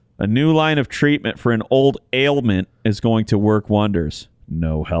 A new line of treatment for an old ailment is going to work wonders.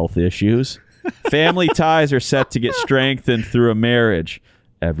 No health issues. Family ties are set to get strengthened through a marriage.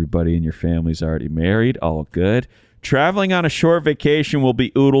 Everybody in your family's already married, all good. Traveling on a short vacation will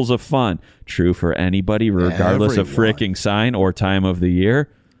be oodles of fun. True for anybody, regardless of fricking sign or time of the year.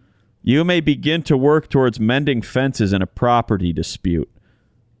 You may begin to work towards mending fences in a property dispute.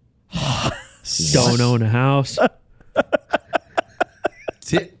 Don't own a house.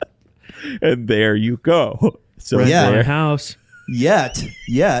 And there you go. So a house. Yet,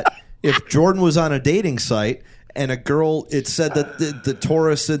 if Jordan was on a dating site and a girl, it said that the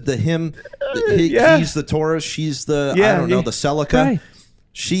Taurus said to him, he's the Taurus, she's the the Celica. Right.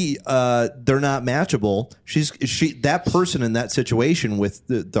 They're not matchable. That person in that situation with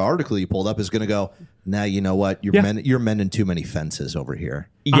the article you pulled up is going to go, now you know what, you're mending too many fences over here.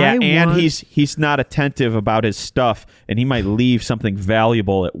 Yeah, he's not attentive about his stuff, and he might leave something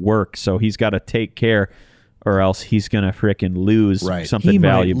valuable at work, so he's got to take care, or else he's going to frickin' lose something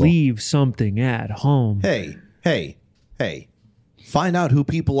valuable. He might leave something at home. Hey, find out who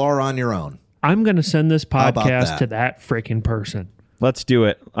people are on your own. I'm going to send this podcast to that frickin' person. Let's do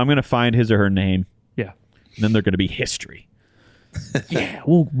it. I'm going to find his or her name. Yeah. And then they're going to be history. Yeah,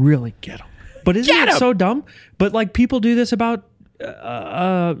 we'll really get them. But isn't it so dumb? But like people do this about,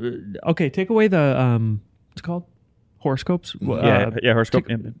 okay, take away the, what's it called? Horoscopes? Horoscope.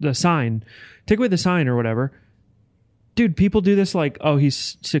 The sign. Take away the sign or whatever. Dude, people do this like, oh,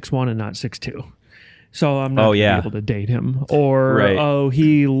 he's 6'1" and not 6'2". So I'm not going to be able to date him. Or,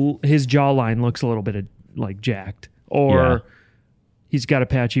 his jawline looks a little bit like jacked. Or he's got a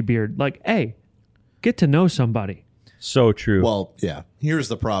patchy beard. Like, hey, get to know somebody. So true. Well, yeah. Here's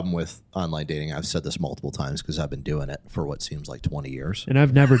the problem with online dating. I've said this multiple times because I've been doing it for what seems like 20 years. And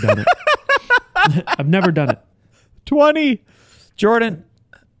I've never done it. I've never done it. 20. Jordan.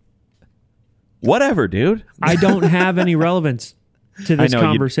 Whatever, dude. I don't have any relevance to this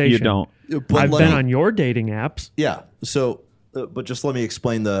conversation. You don't. I've been on your dating apps. Yeah. So, but just let me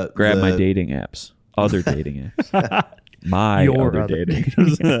explain Grab my dating apps. other dating apps. My Your other dating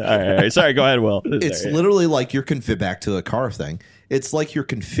apps. All right. Sorry, go ahead, Will. It's literally like you're back to the car thing. It's like you're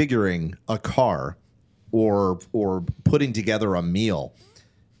configuring a car or putting together a meal.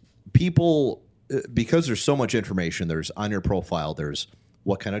 People, because there's so much information, there's on your profile, there's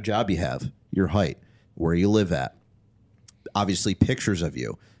what kind of job you have, your height, where you live at, obviously pictures of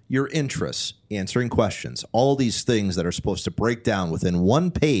you, your interests, answering questions, all these things that are supposed to break down within one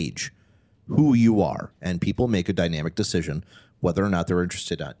page who you are. And people make a dynamic decision whether or not they're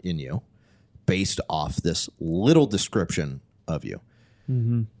interested in you based off this little description of you.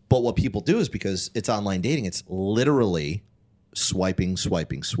 Mm-hmm. But what people do is, because it's online dating, it's literally swiping. It's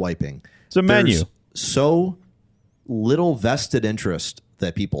a menu. There's so little vested interest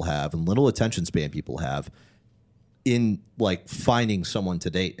that people have and little attention span people have in like finding someone to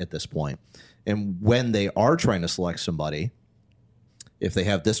date at this point. And when they are trying to select somebody, if they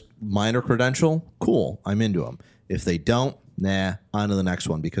have this minor credential, cool, I'm into them. If they don't, nah, on to the next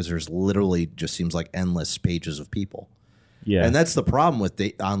one, because there's literally just seems like endless pages of people. Yeah. And that's the problem with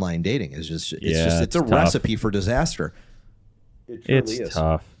online dating is it's a tough. recipe for disaster. It truly It's is.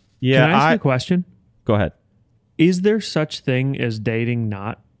 tough. Yeah. Can I ask you a question? Go ahead. Is there such thing as dating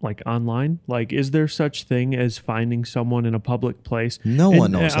not like online? Like, is there such thing as finding someone in a public place? No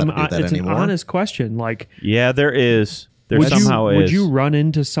one knows how to do that it's anymore. It's an honest question. Like, Yeah, there is. There would somehow you, is. Would you run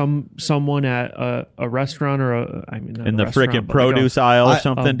into someone at a restaurant or in the freaking produce aisle or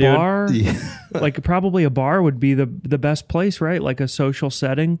something, dude? Bar? Yeah. Like probably a bar would be the best place, right? Like a social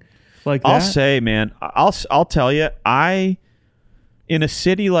setting like that. I'll say, man, I'll tell you, in a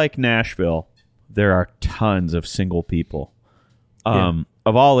city like Nashville, there are tons of single people, of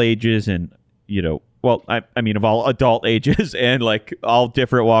all ages, and I mean of all adult ages and like all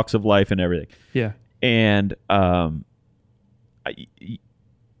different walks of life and everything. Yeah, and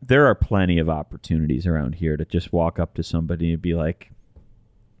there are plenty of opportunities around here to just walk up to somebody and be like,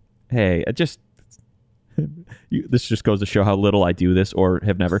 "Hey, this just goes to show how little I do this or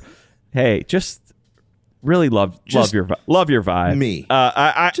have never. Hey, just really love your vibe. Me.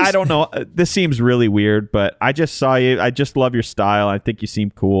 I don't know. This seems really weird, but I just saw you. I just love your style. I think you seem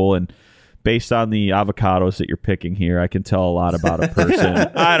cool, and based on the avocados that you're picking here, I can tell a lot about a person.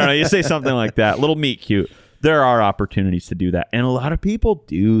 I don't know. You say something like that. Little meet cute. There are opportunities to do that, and a lot of people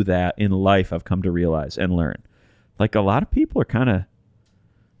do that in life. I've come to realize and learn. Like a lot of people are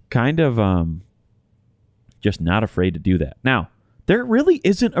kind of just not afraid to do that. Now, there really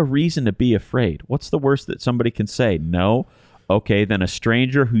isn't a reason to be afraid. What's the worst that somebody can say? No. Okay, then a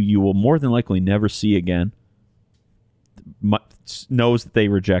stranger who you will more than likely never see again knows that they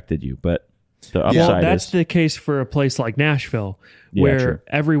rejected you. But the upside that's is... the case for a place like Nashville, where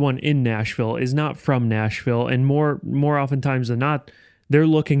everyone in Nashville is not from Nashville, and more oftentimes than not, they're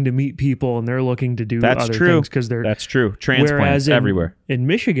looking to meet people and they're looking to do other things because they're... That's true. Transplants everywhere. In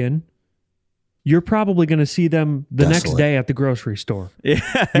Michigan, you're probably going to see them the next day at the grocery store.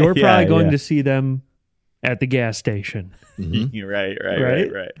 Yeah, you're probably going to see them at the gas station. Mm-hmm.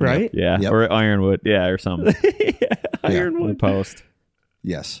 Right. Yeah, Yep. or at Ironwood, or something. Ironwood Post.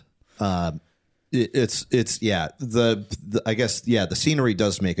 Yes. It's I guess the scenery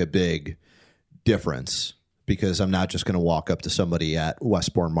does make a big difference, because I'm not just going to walk up to somebody at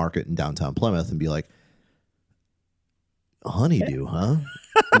Westbourne Market in downtown Plymouth and be like, honeydew, huh?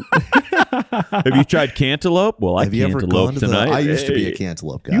 Have you tried cantaloupe? Well, I Have you ever cantaloupe gone to tonight. I used to be a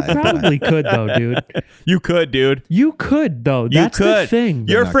cantaloupe guy. You probably could though, dude. You could, dude. You could though. You That's could. the thing.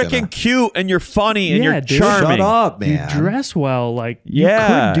 You're not freaking gonna. cute and you're funny and Yeah, you're dude. charming. Shut up, man. You dress well. Like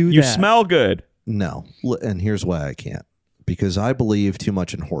Yeah, you could do you that. smell good. No. And here's why I can't. Because I believe too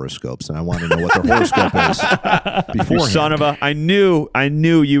much in horoscopes, and I want to know what the horoscope is You beforehand. son of a! I knew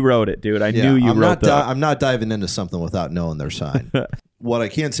you wrote it, dude. I knew you wrote that. I'm not diving into something without knowing their sign. What I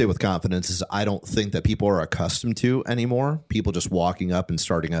can say with confidence is I don't think that people are accustomed to anymore. People just walking up and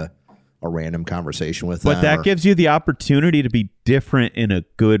starting a random conversation with them. But that gives you the opportunity to be different in a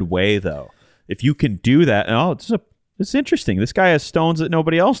good way, though. If you can do that, it's interesting. This guy has stones that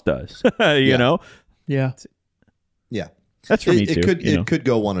nobody else does. You know? Yeah. Yeah. That's for me too. It could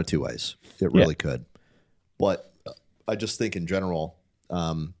go one or two ways. It really could. But I just think in general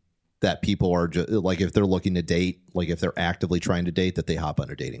that people are just like, if they're looking to date, like if they're actively trying to date, that they hop on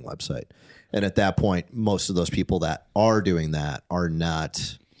a dating website. And at that point, most of those people that are doing that are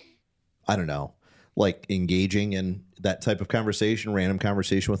not, I don't know, like engaging in that type of conversation, random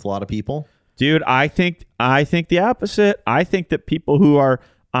conversation with a lot of people. Dude, I think the opposite. I think that people who are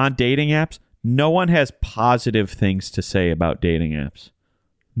on dating apps, no one has positive things to say about dating apps.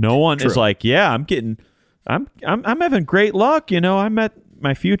 No one is like, yeah, I'm having great luck. You know, I met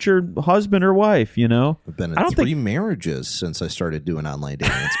my future husband or wife, you know. I've been in 3 marriages since I started doing online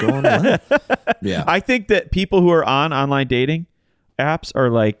dating. It's going well. Yeah. I think that people who are on online dating apps are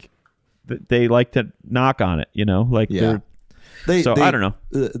like, they like to knock on it, you know, like I don't know.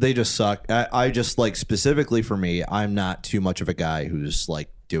 They just suck. I just like, specifically for me, I'm not too much of a guy who's like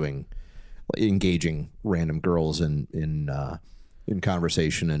engaging random girls in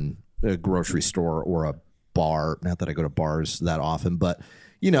conversation in a grocery store or a bar. Not that I go to bars that often, but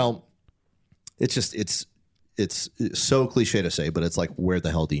you know, it's just it's so cliche to say, but it's like, where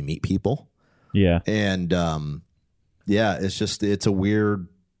the hell do you meet people? Yeah. And it's a weird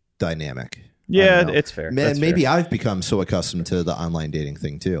dynamic. Yeah, it's fair. Man, maybe I've become so accustomed to the online dating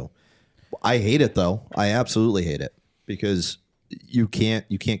thing too. I hate it though. I absolutely hate it, because you can't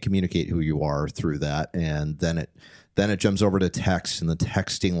communicate who you are through that, and then it jumps over to text, and the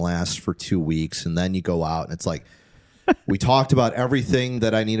texting lasts for 2 weeks, and then you go out, and it's like, we talked about everything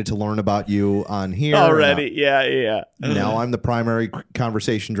that I needed to learn about you on here already. Yeah. Now I'm the primary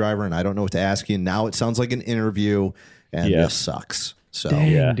conversation driver, and I don't know what to ask you. Now it sounds like an interview, and this sucks. So,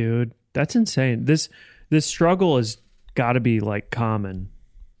 dang, dude, that's insane. This struggle has got to be like common.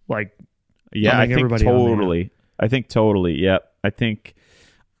 Like, I think totally. I think totally. Yep. I think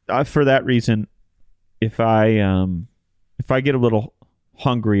for that reason, if I get a little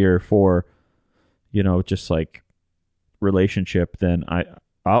hungrier for, you know, just like relationship, then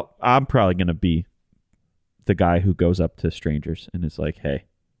I'm probably going to be the guy who goes up to strangers and is like, hey,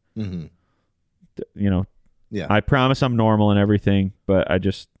 you know, I promise I'm normal and everything, but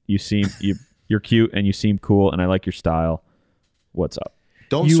you're cute and you seem cool and I like your style. What's up?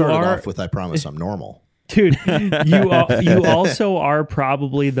 Don't start it off with, I promise I'm normal. Dude, you also are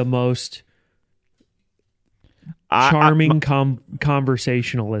probably the most charming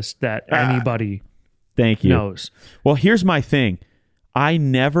conversationalist that anybody thank you knows. Well, here's my thing. I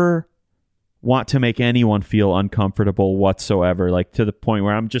never want to make anyone feel uncomfortable whatsoever, like to the point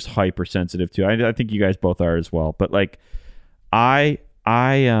where I'm just hypersensitive to. I think you guys both are as well. But like, I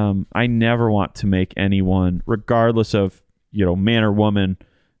never want to make anyone, regardless of, you know, man or woman,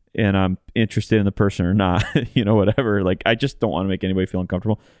 and I'm interested in the person or not, you know, whatever. Like, I just don't want to make anybody feel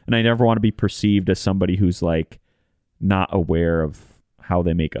uncomfortable, and I never want to be perceived as somebody who's like not aware of how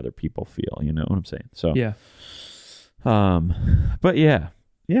they make other people feel. You know what I'm saying? So yeah. But yeah,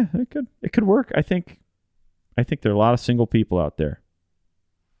 it could work. I think there are a lot of single people out there,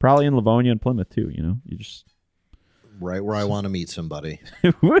 probably in Livonia and Plymouth too. You know, you just right where I want to meet somebody.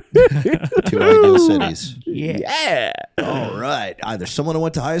 2 ideal cities. Yeah. All right. Either someone I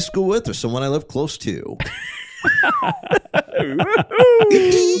went to high school with or someone I live close to.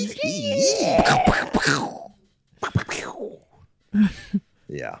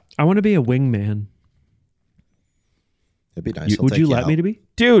 Yeah. I want to be a wingman. It'd be nice. Would you let me to be?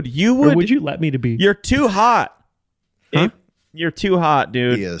 Dude, you would. Or would you let me to be? You're too hot. Huh? You're too hot,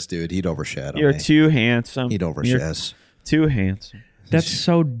 dude. He is, dude. He'd overshadow You're me. too handsome. He'd overshadow. Too handsome. That's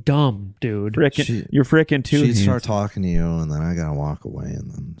so dumb, dude. You're freaking too handsome. She'd start talking to you, and then I gotta walk away, and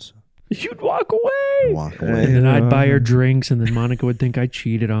then you'd walk away. And then I'd buy her drinks, and then Monica would think I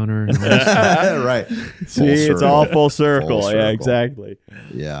cheated on her. And right. See, it's all full circle. Yeah, exactly.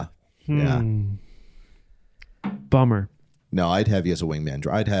 Yeah. Yeah. Bummer. No, I'd have you as a wingman.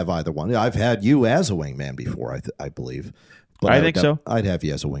 I'd have either one. I've had you as a wingman before, I believe. But I think so. I'd have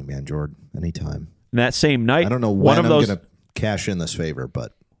you as a wingman, Jordan, anytime. And that same night, I don't know when I'm going to cash in this favor,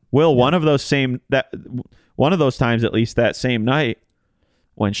 but one of those times, at least that same night,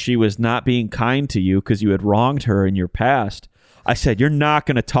 when she was not being kind to you because you had wronged her in your past, I said, "You're not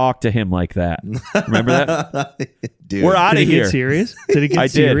going to talk to him like that." Remember that? Dude. We're out of here. Did it get serious? Did it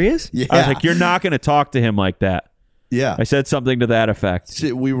get serious? Yeah. I was like, "You're not going to talk to him like that." Yeah. I said something to that effect.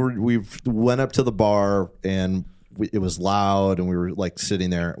 We went up to the bar, and it was loud, and we were like sitting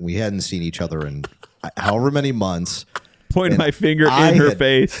there. We hadn't seen each other in however many months. Pointed my finger in her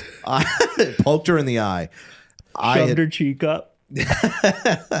face. I poked her in the eye. Shoved her cheek up.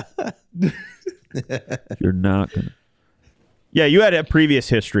 You're not going to. Yeah, you had a previous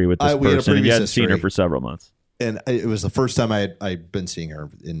history with this person, and you hadn't seen her for several months. And it was the first time I'd been seeing her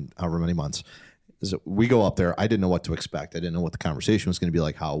in however many months. So we go up there. I didn't know what to expect. I didn't know what the conversation was going to be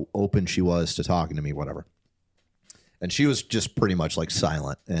like, how open she was to talking to me, whatever. And she was just pretty much like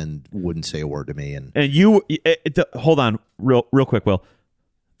silent and wouldn't say a word to me. And you, hold on real quick, Will.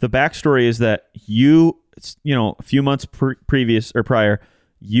 The backstory is that you know, a few months prior,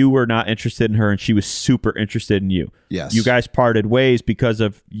 you were not interested in her, and she was super interested in you. Yes. You guys parted ways because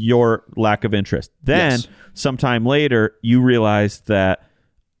of your lack of interest. Then, sometime later, you realized that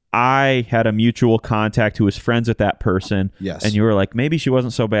I had a mutual contact who was friends with that person. Yes. And you were like, maybe she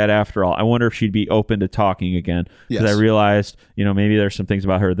wasn't so bad after all. I wonder if she'd be open to talking again. Because Yes. I realized, maybe there's some things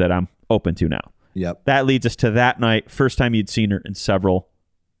about her that I'm open to now. Yep. That leads us to that night, first time you'd seen her in several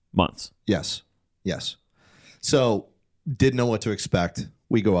months. Yes. So didn't know what to expect.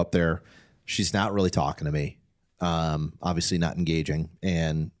 We go up there. She's not really talking to me. Obviously not engaging.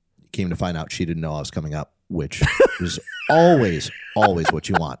 And came to find out she didn't know I was coming up, which is always what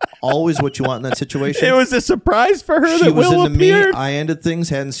you want. Always what you want in that situation. It was a surprise for her She that was Will into appeared. me. I ended things.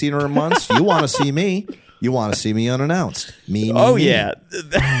 Hadn't seen her in months. You want to see me. You want to see me unannounced. Me. Yeah.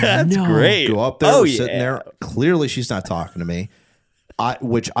 That's No. great. Go up there, Oh, we're yeah. sitting there. Clearly, she's not talking to me.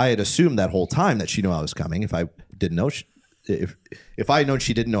 Which I had assumed that whole time that she knew I was coming. If I didn't know, if I had known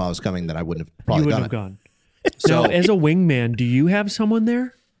she didn't know I was coming, then I wouldn't have probably You would done have it. gone. So Now, as a wingman, do you have someone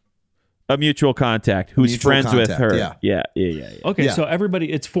there? A mutual contact who's Mutual friends with contact, her. yeah. Yeah. Okay, Yeah. so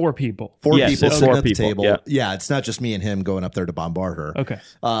everybody, it's 4 people. four Yes, people it's sitting 4 at the people, table. yeah. It's not just me and him going up there to bombard her. Okay.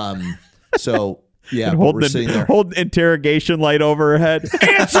 So yeah, but Holding, we're sitting there. holding interrogation light over her head.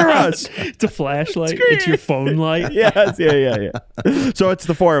 Answer us. It's a flashlight. It's your phone light. Yes. Yeah. So it's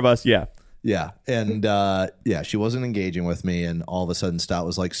the 4 of us. Yeah. Yeah. And she wasn't engaging with me. And all of a sudden Stout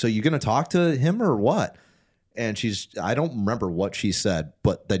was like, so you going to talk to him or what? And I don't remember what she said,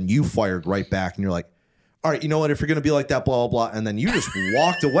 but then you fired right back and you're like, all right, you know what? If you're going to be like that, blah, blah, blah. And then you just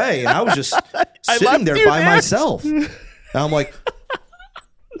walked away and I was just sitting left there you by there. myself. And I'm like,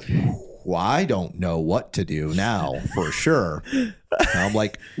 well, I don't know what to do now for sure. And I'm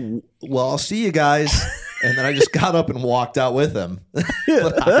like, well, I'll see you guys. And then I just got up and walked out with him.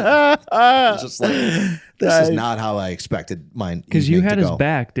 But I was just like, this is not how I expected mine. Because you had his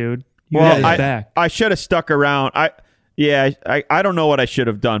back, dude. You Well, had his back. I should have stuck around. I don't know what I should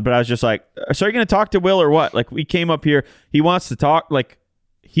have done, but I was just like, so are you going to talk to Will or what? Like, we came up here. He wants to talk. Like,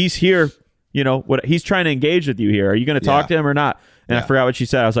 he's here. What he's trying to engage with you here. Are you going to talk to him or not? And I forgot what she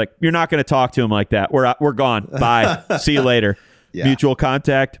said. I was like, you're not going to talk to him like that. We're gone. Bye. See you later. Yeah. Mutual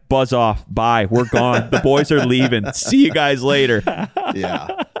contact. Buzz off. Bye. We're gone. The boys are leaving. See you guys later. Yeah.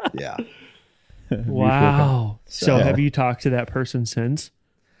 Wow. So So- have you talked to that person since?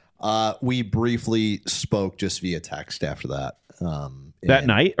 We briefly spoke just via text after that. That and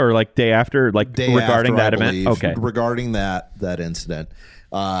night or like day after, like day regarding after, that I event? believe, Okay. regarding that incident.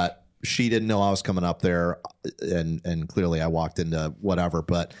 She didn't know I was coming up there, and clearly I walked into whatever.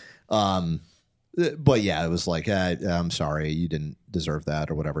 But yeah, it was like, I'm sorry, you didn't deserve that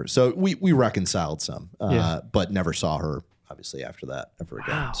or whatever. So we reconciled some, but never saw her obviously after that ever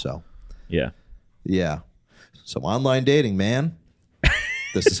again. Wow. So Yeah. so online dating, man.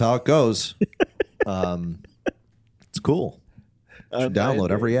 This is how it goes. It's cool. You should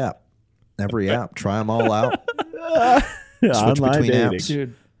download every app. Try them all out. Switch Online between dating. apps.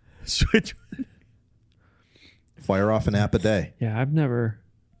 Dude. Switch. Fire off an app a day. Yeah, I've never.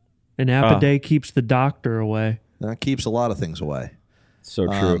 An app a day keeps the doctor away. That keeps a lot of things away. So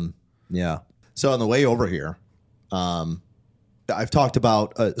true. Yeah. So on the way over here, I've talked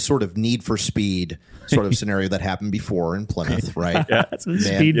about a sort of Need for Speed sort of scenario that happened before in Plymouth, right?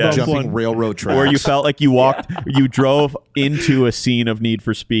 Speed bump jumping one. railroad tracks. Where you felt like you drove into a scene of Need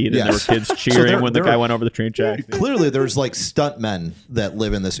for Speed, and Yes. there were kids cheering there- when the there guy are- went over the train tracks. Clearly, there's like stuntmen that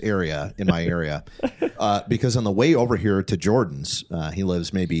live in this area, in my area, because on the way over here to Jordan's, he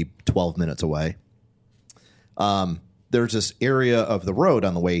lives maybe 12 minutes away. There's this area of the road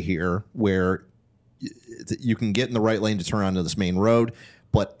on the way here where you can get in the right lane to turn onto this main road,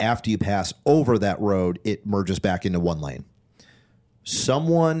 but after you pass over that road, it merges back into one lane.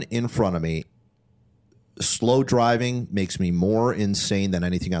 Someone in front of me, slow driving makes me more insane than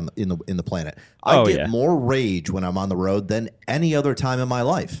anything in the planet. I get more rage when I'm on the road than any other time in my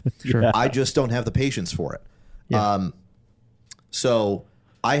life. Sure. I just don't have the patience for it. Yeah. So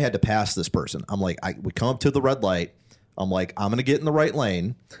I had to pass this person. I'm like, we come up to the red light. I'm like, I'm going to get in the right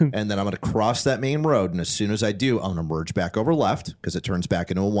lane, and then I'm going to cross that main road. And as soon as I do, I'm going to merge back over left because it turns back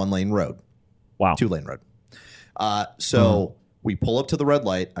into a 1-lane road. Wow. 2-lane road. So we pull up to the red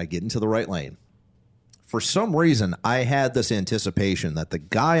light. I get into the right lane. For some reason, I had this anticipation that the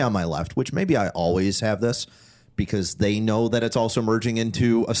guy on my left, which maybe I always have this because they know that it's also merging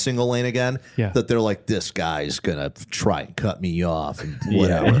into a single lane again, that they're like, this guy's going to try and cut me off and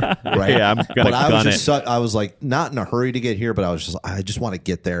whatever. Right? Yeah, I'm going to gun it. I was like, not in a hurry to get here, but I just want to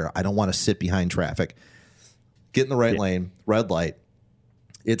get there. I don't want to sit behind traffic. Get in the right lane, red light.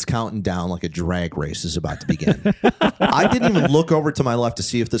 It's counting down like a drag race is about to begin. I didn't even look over to my left to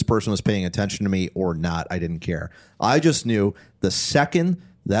see if this person was paying attention to me or not. I didn't care. I just knew the second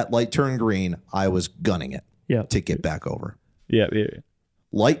that light turned green, I was gunning it to get back over. Yeah.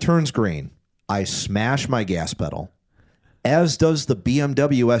 Light turns green. I smash my gas pedal, as does the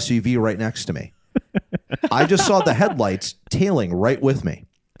BMW SUV right next to me. I just saw the headlights tailing right with me.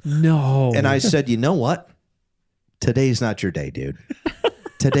 No. And I said, you know what? Today's not your day, dude.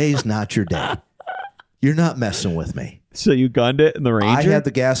 Today's not your day. You're not messing with me. So you gunned it in the Ranger? I had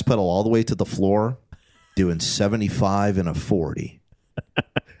the gas pedal all the way to the floor, doing 75 and a 40.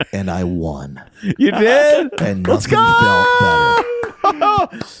 And I won. You did? And Let's nothing go! felt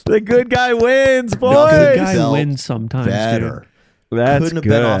better. The good guy wins, boys. Nothing guy felt wins sometimes, better. dude. That's Couldn't have good.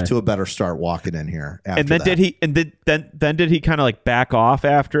 been off to a better start walking in here after And then that. did he? And then did he kind of like back off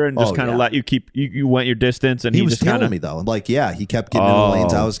after and just Oh, kind of yeah. let you keep? You went your distance, and He was just kind telling of me though, like, yeah, he kept getting in the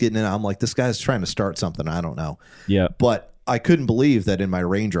lanes. I Oh. was getting in. I'm like, this guy's trying to start something. I don't know. Yeah, But I couldn't believe that in my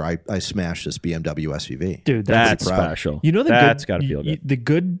Ranger, I smashed this BMW SUV. Dude, that's proud. special. you know that's got to feel good. The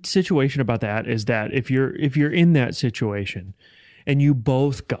good situation about that is that if you're in that situation and you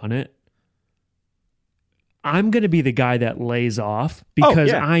both gun it, I'm going to be the guy that lays off because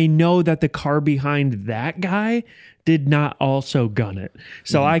yeah. I know that the car behind that guy did not also gun it.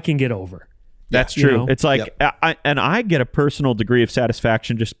 So I can get over. That's You true. know? It's like, I get a personal degree of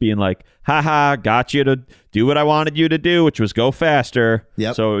satisfaction just being like, haha, got you to do what I wanted you to do, which was go faster.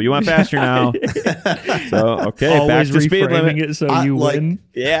 Yep. So you went faster now. So, okay, Always back to speed reframing limit. it so I- you like- win.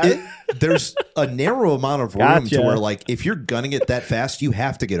 Yeah. There's a narrow amount of room Gotcha. to where, like, if you're gunning it that fast, you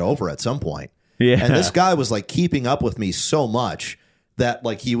have to get over at some point. Yeah. And this guy was like keeping up with me so much that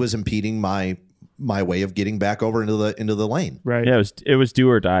like he was impeding my way of getting back over into the lane. Right. Yeah, it was do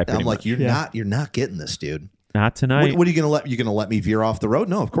or die. And Pretty I'm like, much. you're not getting this, dude. Not tonight. What are you gonna let me veer off the road?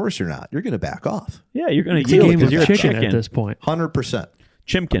 No, of course you're not. You're gonna back off. Yeah, you're gonna It's a yield game because of you're a chicken chicken. at this point. 100%.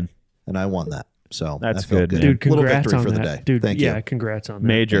 Chimkin. And I won that. So That's that felt good, man. Dude, Little congrats victory on for that. the day. Dude, Thank yeah, you. congrats on that.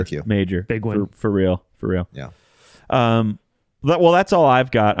 Major. Thank you. Major. Big win. For real. Yeah. Well, that's all I've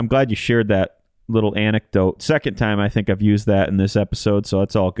got. I'm glad you shared that little anecdote. Second time I think I've used that in this episode, so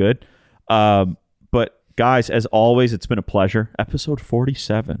that's all good. But guys, as always, it's been a pleasure. Episode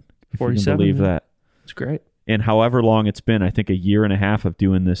 47. If 47, you can believe man. that. It's great. And however long it's been, I think a year and a half of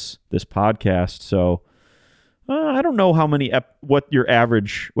doing this podcast. So I don't know how many what the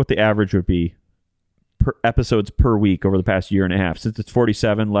average would be per episodes per week over the past year and a half. Since it's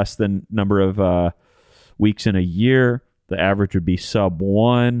 47, less than number of weeks in a year, the average would be sub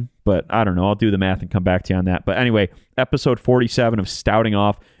 1. But I don't know. I'll do the math and come back to you on that. But anyway, episode 47 of Stouting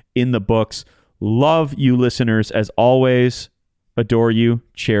Off in the books. Love you listeners as always. Adore you,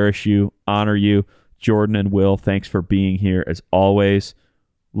 cherish you, honor you. Jordan and Will, thanks for being here as always.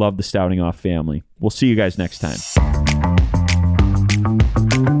 Love the Stouting Off family. We'll see you guys next time.